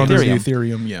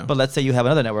Ethereum. Yeah, but let's say you have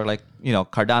another network like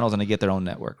Cardano's going to get their own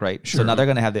network, right? Sure. So now they're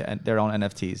going to have their own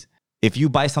NFTs. If you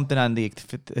buy something on the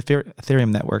Ethereum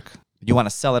network, you want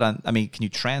to sell it on? I mean, can you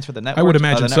transfer the network? I would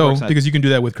imagine so, because you can do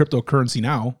that with cryptocurrency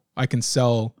now. I can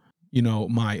sell,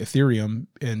 my Ethereum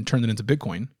and turn it into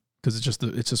Bitcoin, because it's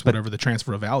just whatever the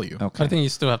transfer of value. Okay. I think you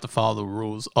still have to follow the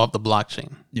rules of the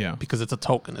blockchain. Yeah, because it's a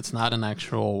token. It's not an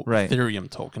actual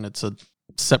Ethereum token. It's a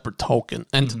separate token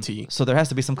entity. So there has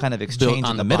to be some kind of exchange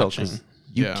in the middle, because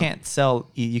you can't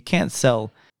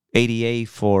sell ADA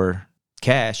for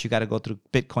cash. You got to go through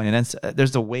Bitcoin, and then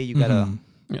there's a way you got to.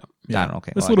 Yeah, I don't know.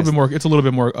 Okay, it's a little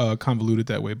bit more convoluted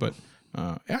that way, but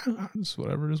it's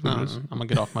whatever it is. What it is. I'm gonna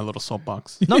get off my little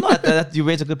soapbox. No, you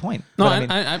raise a good point. No,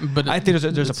 but I think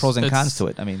there's a pros and cons to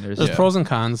it. I mean, there's pros and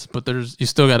cons, but you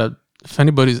still gotta. If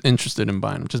anybody's interested in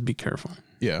buying them, just be careful.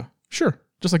 Yeah, sure.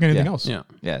 Just like anything else. Yeah.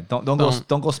 Don't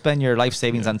go spend your life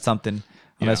savings on something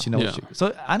unless you know. What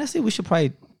so honestly, we should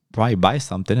probably buy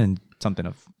something and something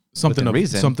of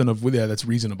that's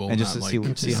reasonable, and just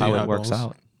to see how it works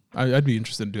out. I'd be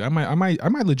interested in doing. I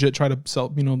might legit try to sell,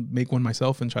 make one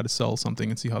myself and try to sell something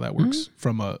and see how that works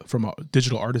from a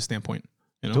digital artist standpoint.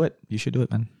 Do it. You should do it,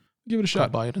 man. Give it a shot. I'll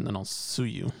buy it and then I'll sue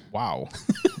you. Wow.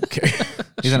 Okay.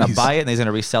 He's gonna buy it and he's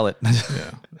gonna resell it.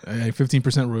 Yeah.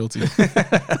 15% royalty.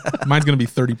 Mine's gonna be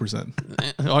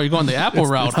 30%. Oh, you're going the Apple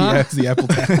route, huh? Yeah, it's the Apple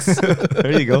tax.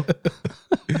 There you go.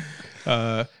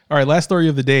 All right, last story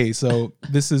of the day. So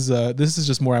this is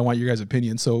just more. I want your guys'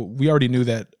 opinion. So we already knew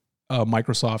that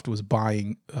Microsoft was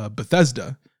buying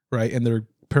Bethesda, right? And their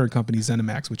parent company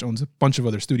ZeniMax, which owns a bunch of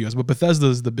other studios, but Bethesda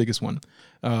is the biggest one.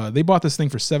 They bought this thing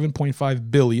for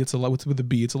 $7.5 billion. It's a lot with a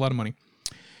B. It's a lot of money,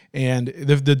 and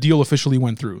the deal officially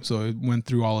went through. So it went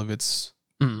through all of its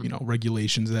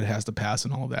regulations that it has to pass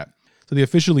and all of that. So they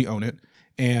officially own it.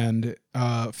 And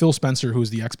Phil Spencer,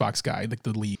 who's the Xbox guy, like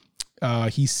the lead,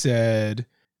 he said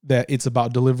that it's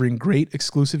about delivering great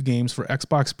exclusive games for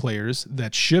Xbox players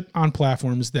that ship on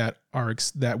platforms that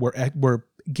where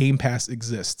Game Pass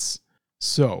exists.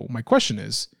 So my question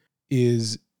is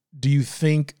do you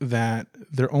think that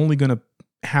they're only going to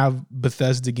have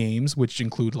Bethesda games, which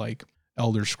include like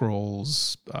Elder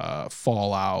Scrolls,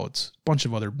 Fallout, a bunch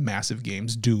of other massive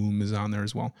games, Doom is on there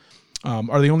as well.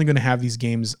 Are they only going to have these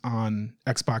games on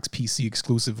Xbox PC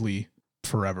exclusively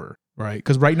forever, right?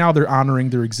 Because right now they're honoring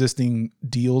their existing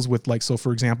deals with like, so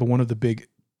for example, one of the big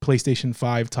PlayStation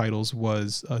 5 titles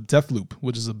was Deathloop,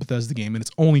 which is a Bethesda game, and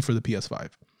it's only for the PS5.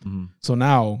 Mm-hmm. So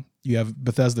now you have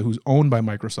Bethesda, who's owned by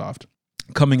Microsoft,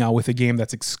 coming out with a game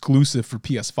that's exclusive for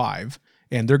PS5,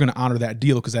 and they're going to honor that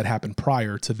deal because that happened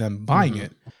prior to them buying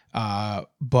it.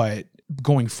 But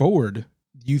going forward,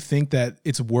 do you think that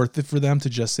it's worth it for them to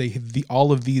just say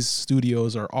all of these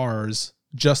studios are ours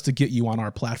just to get you on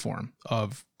our platform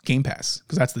of Game Pass?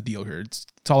 Because that's the deal here. It's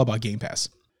all about Game Pass.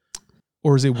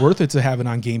 Or is it worth it to have it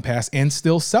on Game Pass and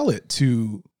still sell it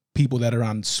to people that are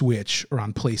on Switch or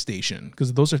on PlayStation?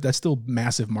 Because that's still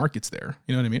massive markets there.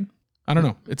 You know what I mean? I don't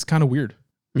know. It's kind of weird.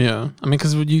 Yeah, I mean,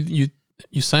 because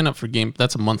you sign up for Game,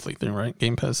 that's a monthly thing, right?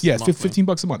 Game Pass. Yeah, it's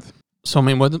 $15 a month. So I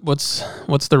mean,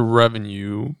 what's the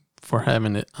revenue for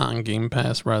having it on Game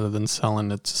Pass rather than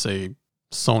selling it to, say,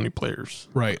 Sony players?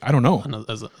 Right. I don't know.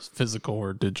 As a physical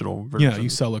or digital version. Yeah, you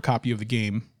sell a copy of the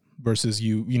game versus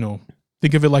you know,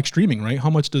 think of it like streaming, right? How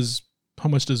much does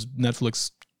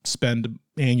Netflix spend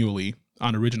annually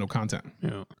on original content?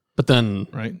 Yeah. But then,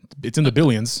 right? It's in the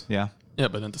billions. Yeah. Yeah,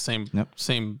 but then the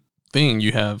same thing,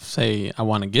 you have, say, I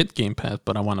want to get Game Pass,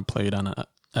 but I want to play it on a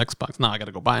Xbox. Now I got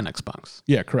to go buy an Xbox.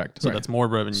 Yeah, correct. So that's more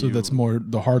revenue. So that's more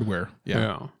the hardware.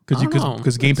 Yeah.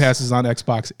 Because Game Pass is on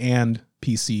Xbox and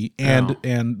PC and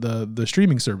the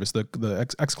streaming service, the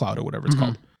xCloud or whatever it's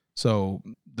called. So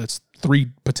that's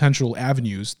 3 potential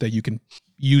avenues that you can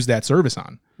use that service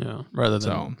on. Yeah. Rather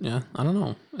than I don't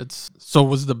know. So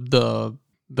was the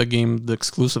game, the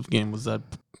exclusive game, was that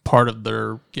part of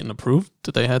their getting approved?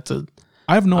 Did they had to?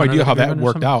 I have no idea how that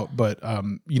worked out, but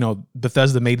you know,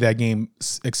 Bethesda made that game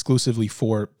exclusively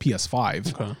for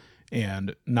PS5,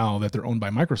 and now that they're owned by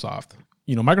Microsoft,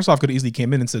 you know, Microsoft could easily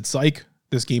came in and said, "Psych,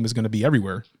 this game is going to be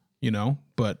everywhere," you know,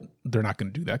 but they're not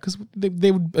going to do that because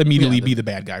they would immediately be the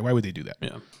bad guy. Why would they do that?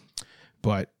 Yeah.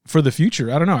 But for the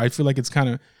future, I don't know. I feel like it's kind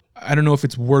of, I don't know if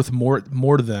it's worth more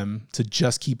to them to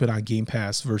just keep it on Game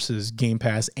Pass versus Game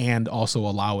Pass and also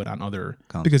allow it on other,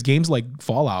 because games like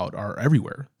Fallout are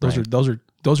everywhere.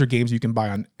 Those are games you can buy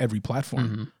on every platform.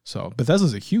 Mm-hmm. So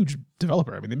Bethesda's a huge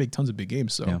developer. I mean, they make tons of big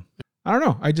games. So I don't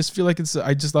know. I just feel like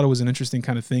I just thought it was an interesting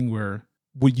kind of thing where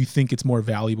would you think it's more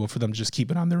valuable for them to just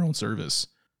keep it on their own service,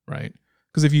 right?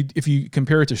 Because if you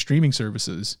compare it to streaming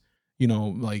services, you know,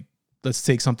 like let's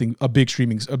take a big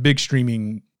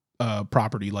streaming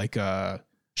property like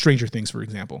Stranger Things, for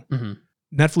example. Mm-hmm.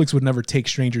 Netflix would never take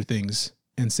Stranger Things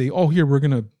and say, "Oh, here we're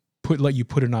gonna let you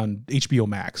put it on HBO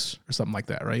Max or something like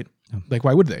that," right? Yeah. Like,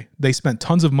 why would they? They spent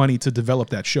tons of money to develop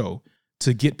that show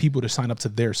to get people to sign up to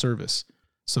their service.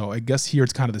 So I guess here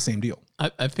it's kind of the same deal.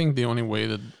 I think the only way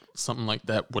that something like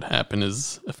that would happen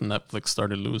is if Netflix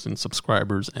started losing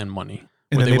subscribers and money.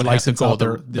 And then they would have to go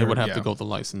they would have to go the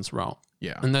license route.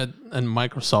 Yeah. And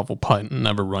Microsoft will probably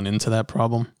never run into that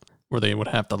problem where they would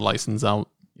have to license out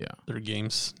their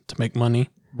games to make money.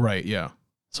 Right, yeah.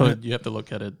 So you have to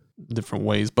look at it different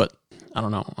ways, but I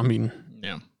don't know. I mean,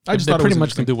 I just they pretty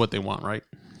much can do what they want, right?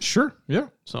 Sure, yeah.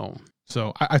 So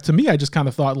to me, I just kind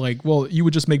of thought like, well, you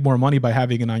would just make more money by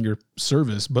having it on your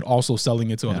service, but also selling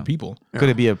it to other people. Could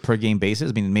it be a per game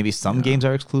basis? I mean, maybe some games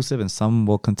are exclusive and some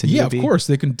will continue. Yeah, of course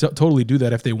they can totally do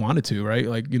that if they wanted to, right?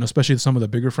 Like, you know, especially some of the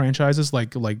bigger franchises,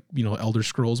 like you know, Elder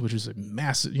Scrolls, which is a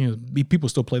massive. You know, people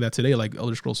still play that today, like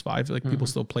Elder Scrolls 5. Like people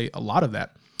still play a lot of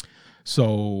that.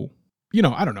 So, you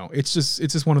know, I don't know. It's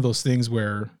just one of those things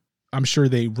where I'm sure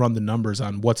they run the numbers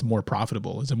on what's more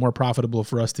profitable. Is it more profitable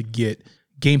for us to get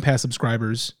Game Pass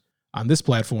subscribers on this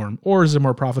platform, or is it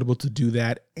more profitable to do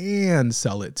that and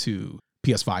sell it to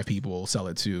PS5 people, sell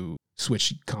it to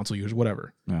Switch console users,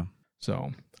 whatever? Yeah.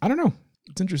 So I don't know.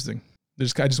 It's interesting.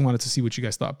 I just wanted to see what you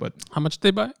guys thought. But how much did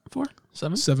they buy it for?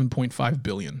 7.5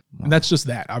 billion. Wow. And that's just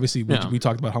that. Obviously, we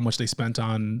talked about how much they spent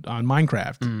on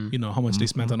Minecraft. You know, how much they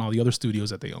spent on all the other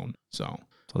studios that they own. So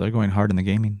they're going hard in the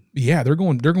gaming. Yeah, they're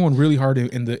going really hard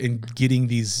in getting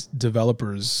these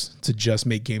developers to just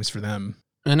make games for them.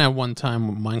 And at one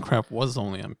time, Minecraft was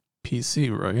only on PC,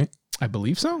 right? I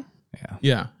believe so. Yeah.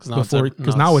 Yeah.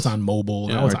 Because now it's on mobile.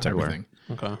 Now it's on everything.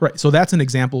 Okay. Right. So that's an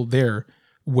example there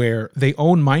where they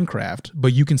own Minecraft,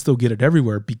 but you can still get it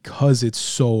everywhere because it's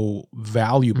so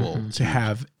valuable to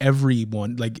have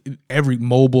everyone, like every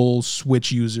mobile,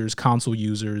 Switch users, console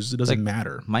users. It doesn't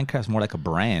matter. Minecraft's more like a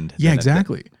brand. Yeah,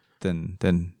 exactly.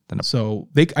 So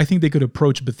I think they could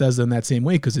approach Bethesda in that same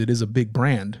way because it is a big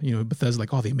brand. You know, Bethesda,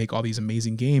 like, oh, they make all these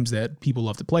amazing games that people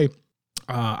love to play.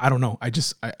 I don't know. I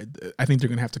think they're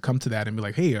gonna have to come to that and be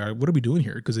like, hey, what are we doing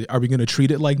here? Because are we gonna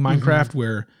treat it like Minecraft,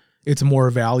 where it's more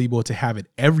valuable to have it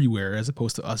everywhere as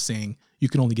opposed to us saying you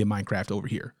can only get Minecraft over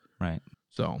here? Right.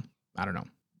 So I don't know.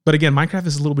 But again, Minecraft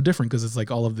is a little bit different because it's like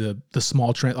all of the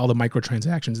small all the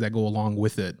microtransactions that go along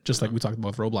with it, just like we talked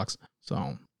about with Roblox. So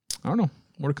I don't know.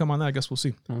 More to come on that. I guess we'll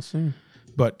see. We'll see.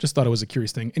 But just thought it was a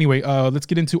curious thing. Anyway, let's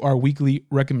get into our weekly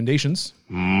recommendations.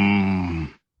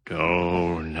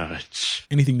 Donuts.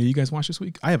 Anything new you guys watched this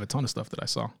week? I have a ton of stuff that I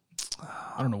saw.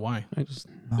 I don't know why.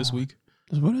 This week.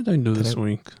 What did I do this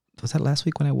week? Was that last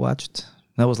week when I watched?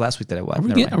 That was last week that I watched.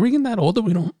 Are we getting that old that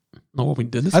we don't know what we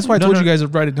did this That's week? why I told you guys to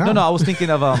write it down. No, I was thinking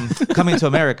of Coming to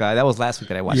America. That was last week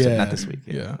that I watched it, not this week.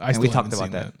 Yeah, and we talked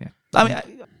about that. Yeah. I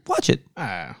mean, watch it.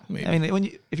 Maybe. I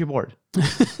mean, if you're bored.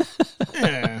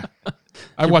 Yeah.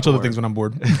 I watch other things when I'm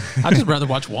bored. I'd just rather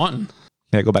watch one.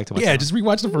 Yeah, go back to Yeah, just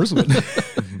rewatch the first one.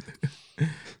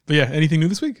 But yeah, anything new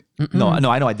this week? No, I know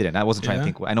I didn't. I wasn't trying to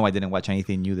think. I know I didn't watch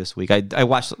anything new this week. I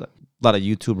watched a lot of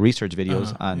YouTube research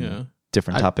videos on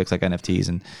different topics like NFTs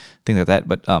and things like that,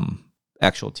 but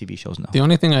actual TV shows, no. The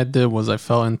only thing I did was I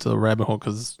fell into the rabbit hole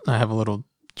because I have a little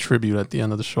tribute at the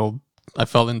end of the show. I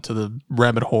fell into the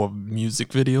rabbit hole of music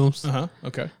videos.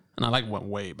 Okay. And I went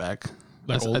way back.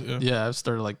 Like old, I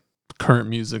started like current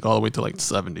music all the way to like the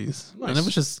 70s. Nice. And it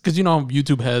was just because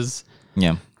YouTube has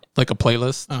like a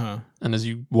playlist, and as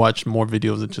you watch more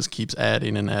videos, it just keeps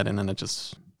adding and adding, and it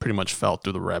just pretty much fell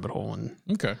through the rabbit hole. And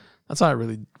that's how I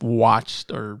really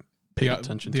watched or paid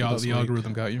attention to the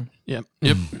algorithm got you. Yep.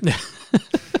 Damn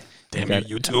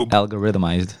you, YouTube.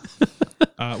 Algorithmized.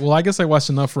 Well, I guess I watched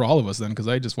enough for all of us then, because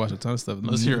I just watched a ton of stuff.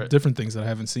 Let's hear it. Different things that I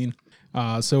haven't seen.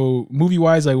 So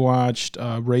movie-wise, I watched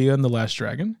Raya and the Last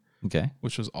Dragon. Okay.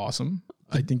 Which was awesome.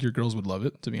 I think your girls would love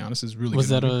it, to be honest. It's really Was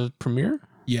good that movie. a premiere?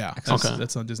 Yeah.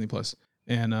 That's on Disney Plus.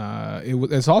 And it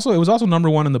was also number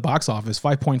one in the box office,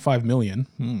 5.5 million.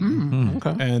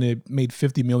 Okay. And it made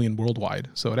 50 million worldwide.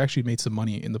 So it actually made some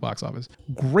money in the box office.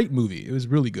 Great movie. It was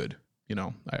really good.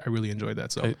 I really enjoyed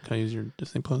that. So can I use your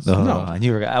Disney Plus? No.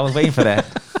 I was waiting for that.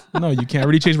 No, you can't. I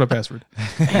already changed my password.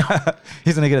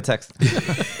 He's gonna get a text.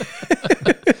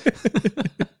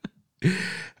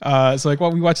 So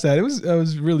we watched that. It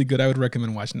was really good. I would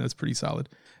recommend watching that. It's pretty solid.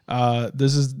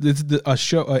 This is a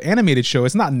show, animated show.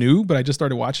 It's not new, but I just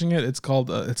started watching it. It's called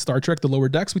it's Star Trek: The Lower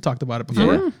Decks. We talked about it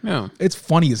before. Yeah. It's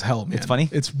funny as hell, man. It's funny.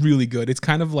 It's really good. It's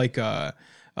kind of like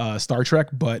Star Trek,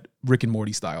 but Rick and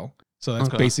Morty style. So that's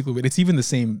basically what. It's even the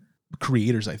same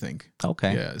creators, I think.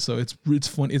 Okay. Yeah. So it's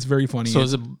fun. It's very funny. So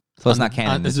is it? So it's not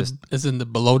canon. Is it in the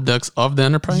below decks of the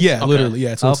Enterprise? Yeah, literally.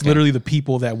 Yeah. So it's literally the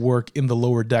people that work in the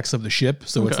lower decks of the ship.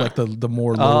 So it's like the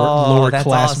more lower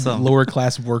class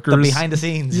workers. The behind the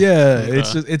scenes. Yeah.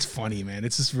 It's funny, man.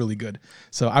 It's just really good.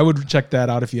 So I would check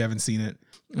that out if you haven't seen it.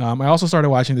 I also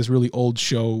started watching this really old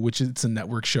show, which it's a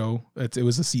network show. It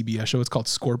was a CBS show. It's called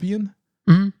Scorpion.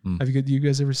 Mm-hmm. Have you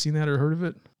guys ever seen that or heard of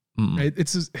it? Right?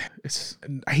 It's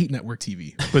I hate network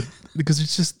TV, but because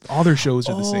it's just all their shows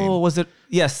are the same. Oh, was it?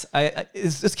 Yes,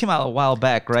 this came out a while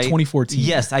back, right? 2014.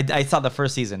 Yes, I saw the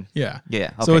first season. Yeah. Okay,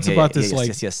 so it's about this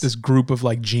this group of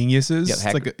like geniuses. Yeah,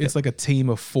 it's like a team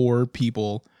of 4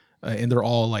 people, and they're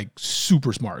all like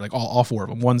super smart. Like all 4 of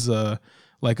them. One's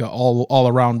like a all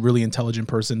around really intelligent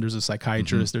person. There's a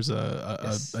psychiatrist. There's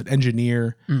an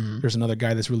engineer. There's another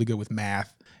guy that's really good with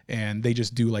math, and they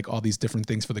just do like all these different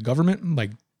things for the government.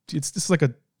 Like it's like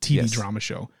a TV drama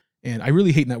show. And I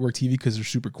really hate network TV because they're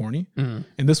super corny. And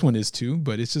this one is too,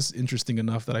 but it's just interesting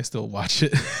enough that I still watch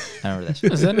it. I remember that show.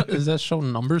 Is that show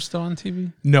Numbers still on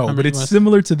TV? No, but it's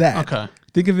similar to that. Okay.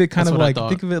 Think of it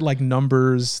think of it like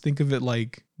Numbers. Think of it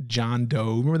like John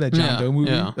Doe. Remember that John Doe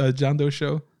movie? Yeah. John Doe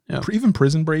show? Yeah. Even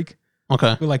Prison Break.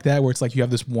 Okay. But like that, where it's like you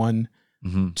have this one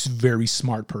very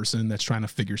smart person that's trying to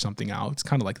figure something out. It's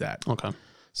kind of like that. Okay.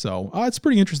 So it's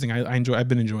pretty interesting. I've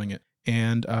been enjoying it.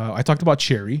 And I talked about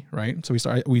Cherry, right? So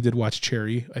we did watch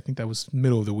Cherry. I think that was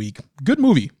middle of the week. Good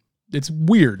movie. It's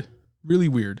weird, really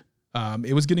weird.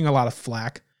 It was getting a lot of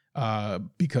flack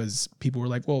because people were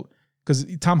like, well, because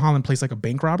Tom Holland plays like a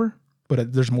bank robber,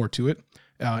 but there's more to it.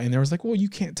 And there was like, well, you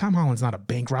can't. Tom Holland's not a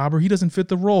bank robber. He doesn't fit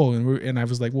the role. And I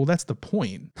was like, well, that's the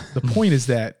point. The point is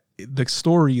that the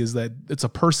story is that it's a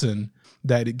person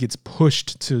that it gets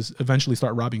pushed to eventually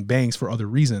start robbing banks for other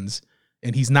reasons.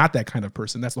 And he's not that kind of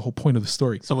person. That's the whole point of the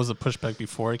story. So was it pushback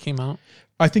before it came out?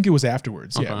 I think it was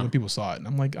afterwards. Okay. Yeah, when people saw it. And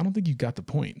I'm like, I don't think you got the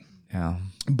point. Yeah.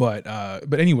 But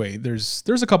anyway, there's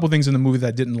a couple things in the movie that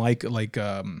I didn't like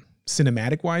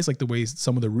cinematic wise, like the way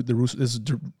some of the Russos, this is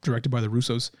directed by the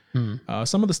Russos.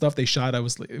 Some of the stuff they shot, it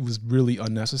was really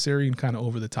unnecessary and kind of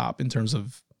over the top in terms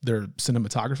of their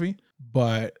cinematography.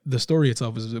 But the story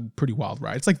itself is a pretty wild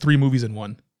ride. It's like 3 movies in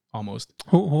one almost.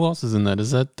 Who else is in that?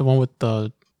 Is that the one with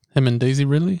him and Daisy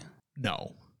Ridley?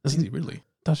 No, Daisy Ridley.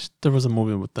 There was a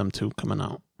movie with them too coming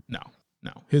out. No.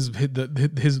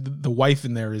 The wife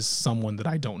in there is someone that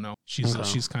I don't know.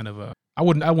 She's kind of a I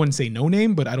wouldn't say no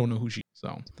name, but I don't know who she is.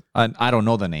 So I don't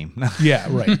know the name. Yeah,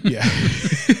 right. Yeah,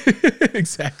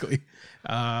 exactly.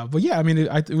 But yeah, I mean,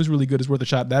 it was really good. It's worth a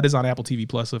shot. That is on Apple TV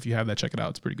Plus. So if you have that, check it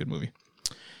out. It's a pretty good movie.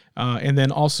 And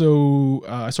then also,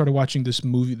 I started watching this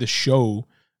show.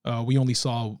 We only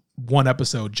saw one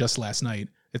episode just last night.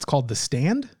 It's called The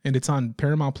Stand, and it's on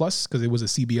Paramount Plus because it was a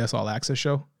CBS All Access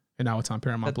show, and now it's on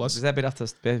Paramount Plus. Is that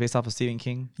based off of Stephen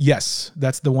King? Yes,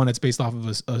 that's the one that's based off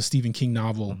of a Stephen King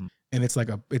novel, and it's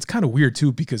it's kind of weird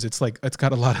too because it's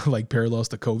got a lot of like parallels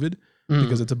to COVID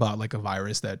because it's about like a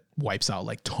virus that wipes out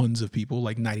like tons of people,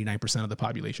 like 99% of the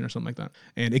population or something like that.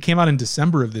 And it came out in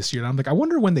December of this year, and I'm like, I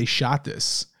wonder when they shot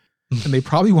this. And they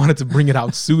probably wanted to bring it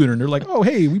out sooner. And they're like, oh,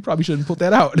 hey, we probably shouldn't put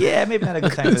that out. Yeah, maybe not a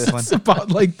good time for this one. It's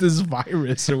about like this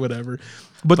virus or whatever.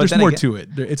 But there's more to it.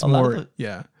 It's more,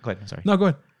 yeah. Go ahead, I'm sorry. No, go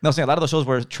ahead. No, I'm saying a lot of those shows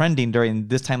were trending during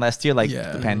this time last year, like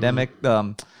the pandemic.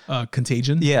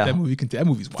 Contagion. Yeah. That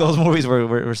movie's wild. Those movies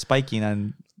were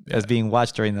spiking as being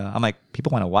watched during I'm like, people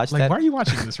want to watch that? Why are you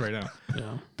watching this right now?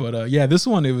 Yeah. But this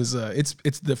one, it was,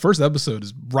 it's the first episode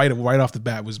is right off the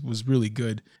bat was really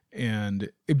good. And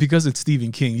because it's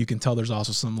Stephen King, you can tell there's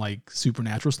also some like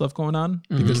supernatural stuff going on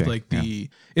because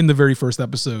in the very first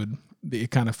episode,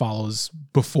 it kind of follows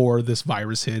before this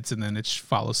virus hits, and then it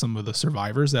follows some of the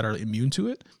survivors that are immune to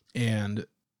it. And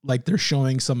like they're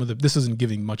showing some of this isn't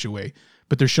giving much away,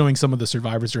 but they're showing some of the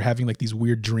survivors are having like these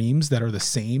weird dreams that are the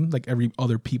same. Like every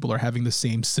other people are having the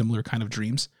same similar kind of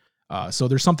dreams. So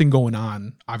there's something going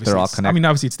on. Obviously, they're all connected. I mean,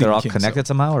 obviously, it's Stephen King, connected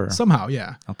somehow, or somehow,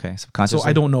 yeah. Okay, subconsciously. So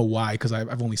I don't know why because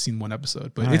I've only seen one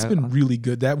episode, but it's been really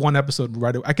good. That one episode,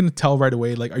 I can tell right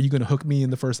away. Like, are you going to hook me in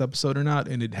the first episode or not?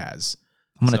 And it has.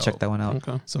 I'm gonna check that one out.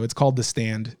 Okay. So it's called The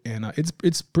Stand, and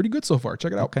it's pretty good so far.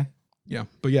 Check it out. Okay. Yeah,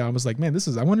 but yeah, I was like, man,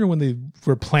 I wonder when they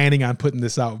were planning on putting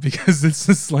this out because this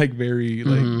is like very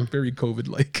very COVID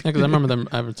like. Yeah, because I remember them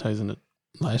advertising it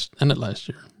last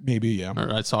year. Maybe, yeah.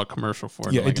 Or I saw a commercial for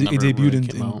it. Yeah, it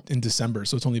debuted in December,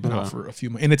 so it's only been out for a few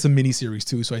months, and it's a mini series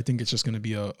too. So I think it's just going to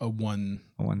be a one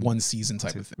season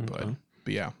type of thing.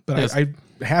 But yeah, but yes. I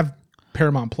have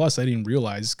Paramount Plus. I didn't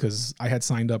realize because I had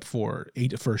signed up for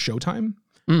Showtime,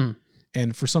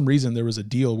 and for some reason there was a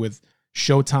deal with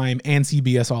Showtime and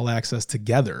CBS All Access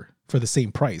together for the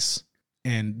same price.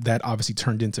 And that obviously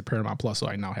turned into Paramount Plus. So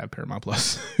I now have Paramount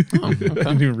Plus. I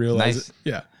didn't even realize it.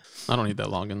 Yeah. I don't need that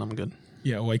login. I'm good.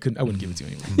 Yeah. Well, I wouldn't give it to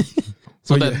you anyway.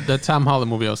 So that Tom Holland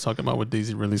movie I was talking about with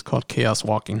Daisy Ridley's called Chaos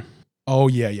Walking. Oh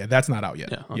yeah. That's not out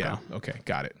yet. Yeah. Okay. Yeah. Okay.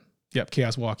 Got it. Yep.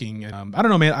 Chaos Walking. I don't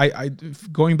know, man. I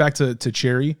going back to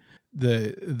Cherry,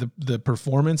 the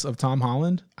performance of Tom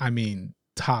Holland, I mean,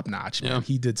 top notch, man. Yeah.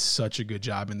 He did such a good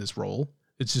job in this role.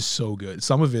 It's just so good.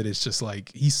 Some of it is just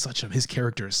like his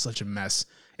character is such a mess,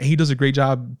 and he does a great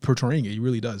job portraying it. He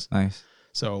really does. Nice.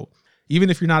 So even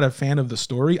if you're not a fan of the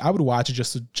story, I would watch it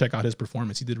just to check out his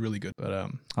performance. He did really good.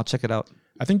 But I'll check it out.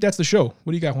 I think that's the show.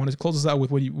 What do you got? Want to close us out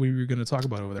with what you were going to talk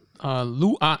about over there?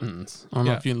 Lou Ottens. I don't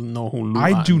know if you know who Lou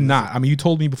Ottens is. I do not. I mean, you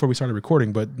told me before we started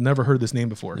recording, but never heard this name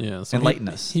before. Yeah. So enlighten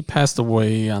us. He passed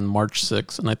away on March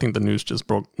 6th, and I think the news just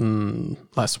broke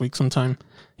last week sometime.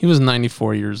 He was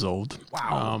 94 years old.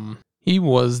 Wow. He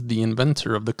was the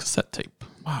inventor of the cassette tape.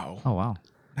 Wow. Oh, wow.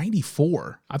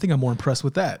 94. I think I'm more impressed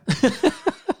with that.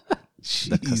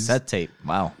 The cassette tape.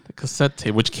 Wow. The cassette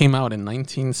tape, which came out in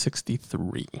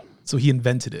 1963. So he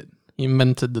invented it. He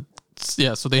invented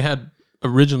so they had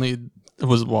originally, it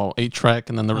was 8-track,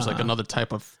 and then there was like another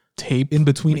type of tape. In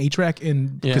between 8-track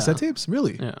and cassette tapes?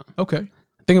 Really? Yeah. Okay.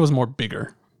 I think it was more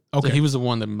bigger. Okay. So he was the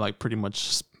one that like pretty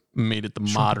much made it the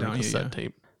modern cassette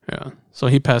tape. Yeah. So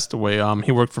he passed away.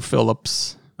 He worked for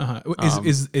Philips.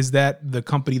 Is that the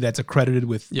company that's accredited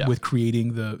with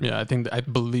creating the? Yeah, I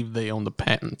believe they own the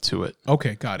patent to it.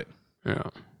 Okay, got it. Yeah.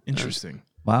 Interesting.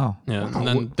 Wow. Yeah, and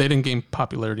then they didn't gain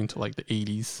popularity until like the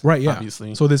 80s. Right. Yeah.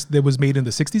 Obviously. So that was made in the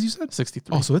 60s. You said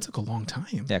 63. Oh, so it took a long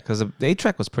time. Yeah, because the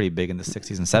 8-track was pretty big in the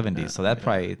 60s and 70s, so that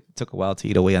probably took a while to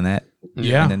eat away on that.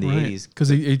 Yeah, and then the 80s. Because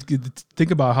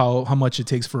think about how much it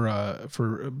takes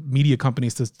for media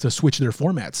companies to switch their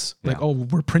formats. Like,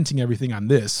 we're printing everything on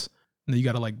this, and then you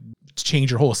got to like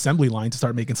change your whole assembly line to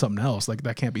start making something else. Like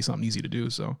that can't be something easy to do.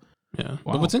 So yeah.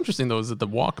 Wow. But what's interesting though is that the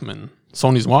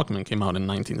Sony's Walkman came out in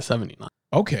 1979.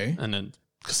 Okay. And then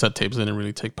cassette tapes didn't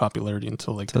really take popularity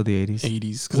until like Till the 80s.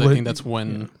 80s, because I think that's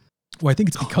when. Well, I think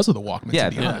it's because of the Walkman. Yeah,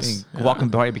 to be honest.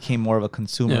 Walkman probably became more of a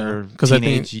consumer. Because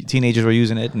Teenagers were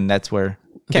using it, and that's where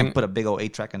can't put a big old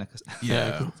 8-track in it.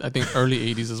 Yeah, I think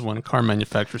early 80s is when car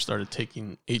manufacturers started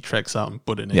taking 8-tracks out and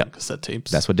putting in cassette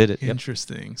tapes. That's what did it.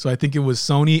 Interesting. So I think it was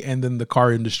Sony and then the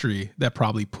car industry that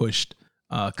probably pushed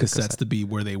cassettes to be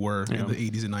where they were in the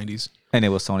 80s and 90s. And it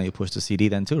was Sony who pushed the CD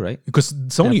then too, right? Because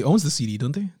Sony owns the CD,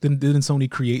 don't they? Didn't Sony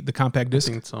create the compact disc?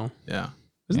 I think so. Yeah.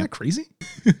 Isn't that crazy?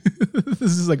 This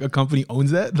is like a company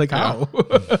owns that? Like how?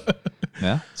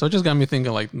 Yeah. So it just got me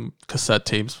thinking like cassette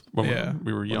tapes when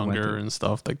we were younger and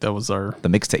stuff. Like that was the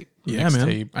mixtape. Yeah,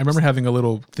 man. I remember having a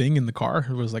little thing in the car.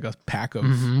 It was like a pack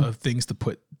of things to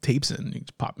put tapes in. You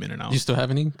just pop them in and out. Do you still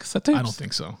have any cassette tapes? I don't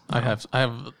think so. No. I have.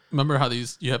 Remember how you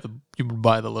would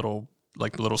buy the little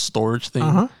storage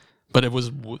thing, but it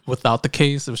was without the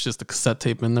case. It was just a cassette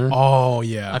tape in there. Oh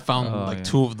yeah, I found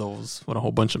two of those with a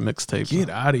whole bunch of mixtapes.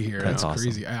 Get out of here! That's awesome.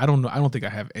 crazy. I don't know. I don't think I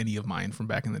have any of mine from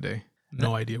back in the day.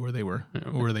 No idea where they were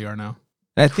or where they are now.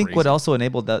 And I think what also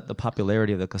enabled the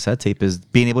popularity of the cassette tape is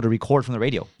being able to record from the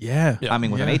radio. Yeah. I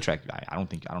mean, with an 8-track, I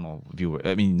don't know if you were.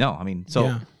 I mean, no. I mean,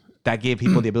 so that gave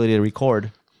people the ability to record.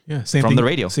 Yeah, same from thing, the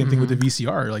radio. Same thing with the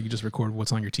VCR. Like you just record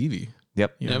what's on your TV.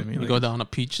 Yep. You know what I mean? You go down to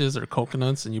Peaches or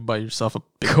Coconuts and you buy yourself a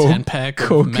big 10-pack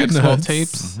of Maxwell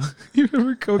tapes. You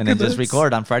remember Coconuts? And then just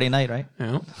record on Friday night, right?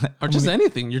 Yeah. Or just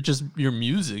anything. Your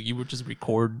music. You would just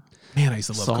record. Man, I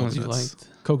used to love songs Coconuts. You liked.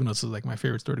 Coconuts was like my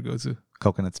favorite store to go to.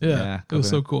 Coconuts. Yeah, it was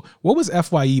so cool. What was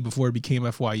FYE before it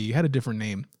became FYE? It had a different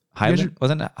name. Highland?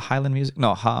 Wasn't it Highland Music?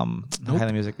 No,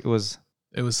 Highland Music. It was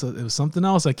something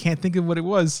else. I can't think of what it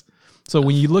was. So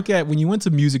when you went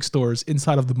to music stores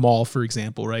inside of the mall, for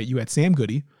example, right? You had Sam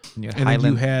Goody, and then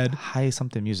you had High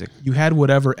something music. You had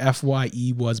whatever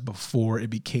FYE was before it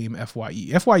became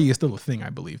FYE. FYE is still a thing,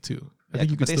 I believe, too. I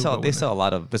think you could they sell a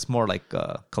lot of. It's more like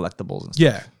collectibles and stuff.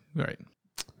 Yeah, right.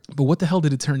 But what the hell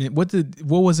did it turn in? What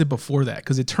was it before that?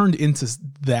 Because it turned into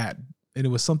that, and it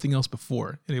was something else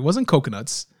before, and it wasn't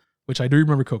Coconuts, which I do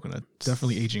remember Coconut.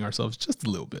 Definitely aging ourselves just a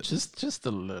little bit. Just a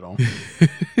little.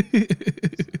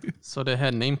 So they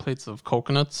had nameplates of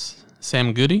Coconuts,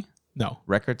 Sam Goody. No.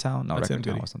 Record Town? No, That's Record Sam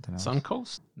Town Goody. or something else.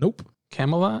 Suncoast? Nope.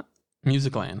 Camelot?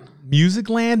 Musicland.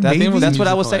 Musicland? That's what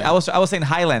I was saying. I was saying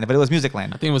Highland, but it was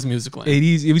Musicland. I think it was Musicland.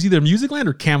 It was either Musicland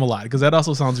or Camelot, because that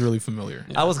also sounds really familiar.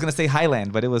 Yeah. I was gonna say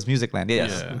Highland, but it was Musicland.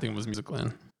 Yes. Yeah, I think it was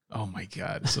Musicland. Oh my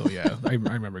god! So yeah, I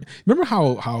remember. Remember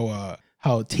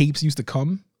how tapes used to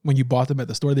come when you bought them at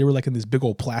the store? They were like in this big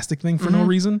old plastic thing for no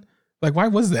reason. Like, why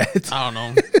was that? I don't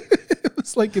know. It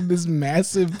was like in this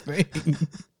massive thing.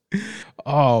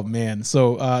 Oh man!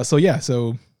 So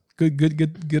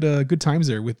good times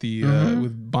there with the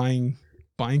with buying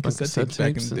cassette tapes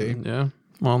back in the day. Yeah.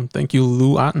 Well, thank you,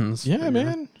 Lou Ottens. Yeah,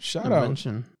 man. Shout out.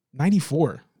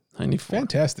 94. 94.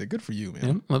 Fantastic. Good for you, man.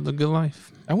 Yeah, lived a good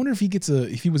life. I wonder if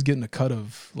he was getting a cut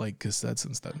of like cassettes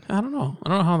instead. I don't know. I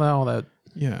don't know how all that.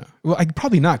 Yeah. Well,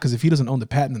 probably not, because if he doesn't own the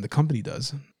patent and the company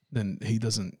does, then he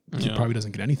probably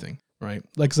doesn't get anything, right?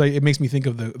 Like, it makes me think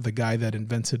of the guy that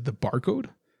invented the barcode.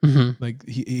 Mm-hmm. Like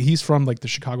he's from like the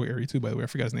Chicago area too, by the way. I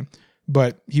forgot his name,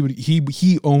 but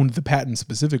he owned the patent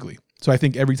specifically. So I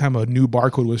think every time a new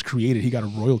barcode was created, he got a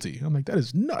royalty. I'm like, that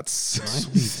is nuts.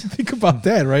 Nice. Think about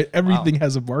that, right? Everything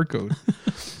has a barcode.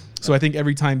 So I think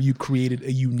every time you created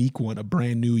a unique one, a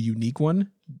brand new unique one,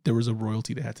 there was a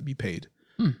royalty that had to be paid.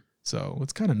 So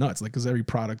it's kind of nuts, like, because every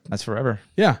product That's forever.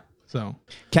 Yeah. So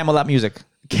Camelot Music.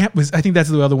 I think that's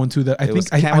the other one too. That I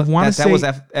want to say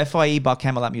that was FYE bought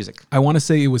Camelot Music. I want to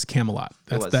say it was Camelot.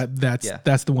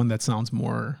 That's the one that sounds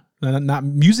more not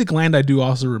Musicland. I do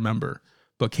also remember,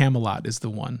 but Camelot is the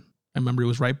one. I remember it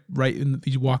was right in.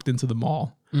 You walked into the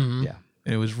mall. Mm-hmm. Yeah,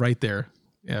 and it was right there.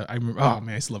 Yeah, I remember. Oh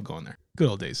man, I still love going there. Good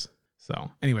old days. So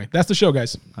anyway, that's the show,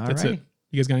 guys. That's it.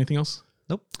 You guys got anything else?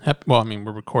 Nope. Well, I mean,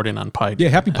 we're recording on Pi Day. Yeah,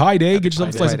 happy Pi Day. Get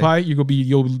yourself a slice of pie. You'll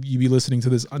be listening to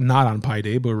this not on Pi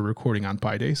Day, but we're recording on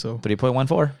Pi Day. So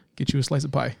 3.14. Get you a slice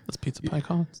of pie. That's pizza pie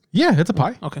called? Yeah, it's a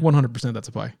pie. Okay. 100% that's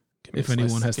a pie. If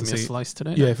anyone has to say a slice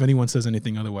today. Yeah, if anyone says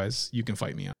anything otherwise, you can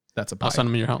fight me on. That's a pie. I'll send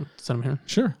them in your house. Send them here.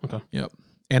 Sure. Okay. Yep.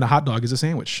 And a hot dog is a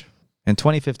sandwich. In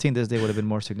 2015, this day would have been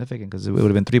more significant because it would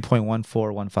have been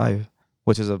 3.1415,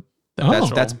 which is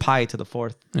that's pi to the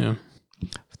fourth. Yeah.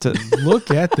 Look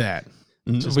at that.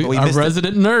 Our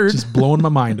resident nerd. Just blowing my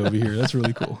mind over here. That's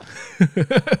really cool.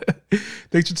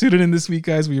 Thanks for tuning in this week,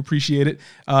 guys. We appreciate it.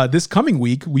 This coming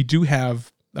week, we do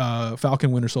have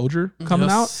Falcon Winter Soldier coming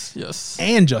out. Yes.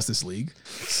 And Justice League.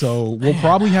 So we'll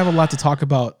probably have a lot to talk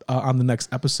about on the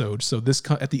next episode. So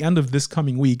at the end of this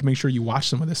coming week, make sure you watch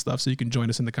some of this stuff so you can join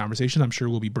us in the conversation. I'm sure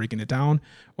we'll be breaking it down,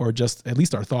 or just at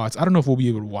least our thoughts. I don't know if we'll be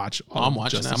able to watch all I'm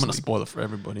watching Justice it. I'm going to League. spoil it for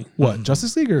everybody. What,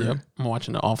 Justice League? Or? Yep. I'm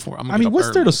watching it all four. I mean,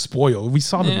 what's there to spoil? We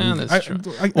saw the movie. That's true.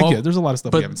 I get there's a lot of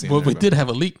stuff we haven't seen. But we did have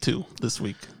a leak too this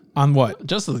week. On what?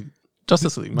 Justice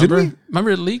League. Did we?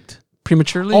 Remember it leaked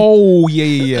prematurely? Oh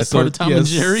yeah. As part of Tom and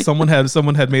Jerry? Someone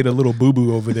had made a little boo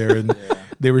boo over there, and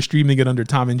they were streaming it under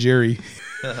Tom and Jerry.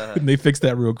 And they fixed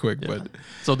that real quick. Yeah. But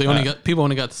so they people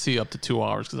only got to see up to 2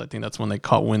 hours because I think that's when they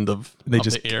caught wind of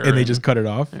the air. And they just cut it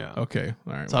off. Yeah. Okay.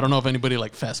 All right. So I don't know if anybody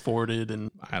like fast forwarded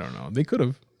and I don't know. They could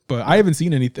have, but I haven't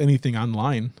seen anything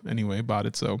online anyway about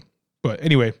it. So, but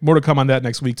anyway, more to come on that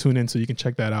next week. Tune in so you can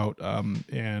check that out.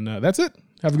 And that's it.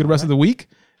 Have a good rest of the week,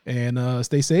 and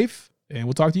stay safe. And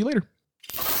we'll talk to you later.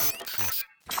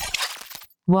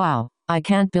 Wow, I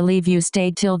can't believe you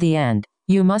stayed till the end.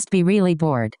 You must be really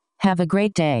bored. Have a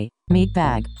great day,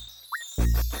 Meatbag.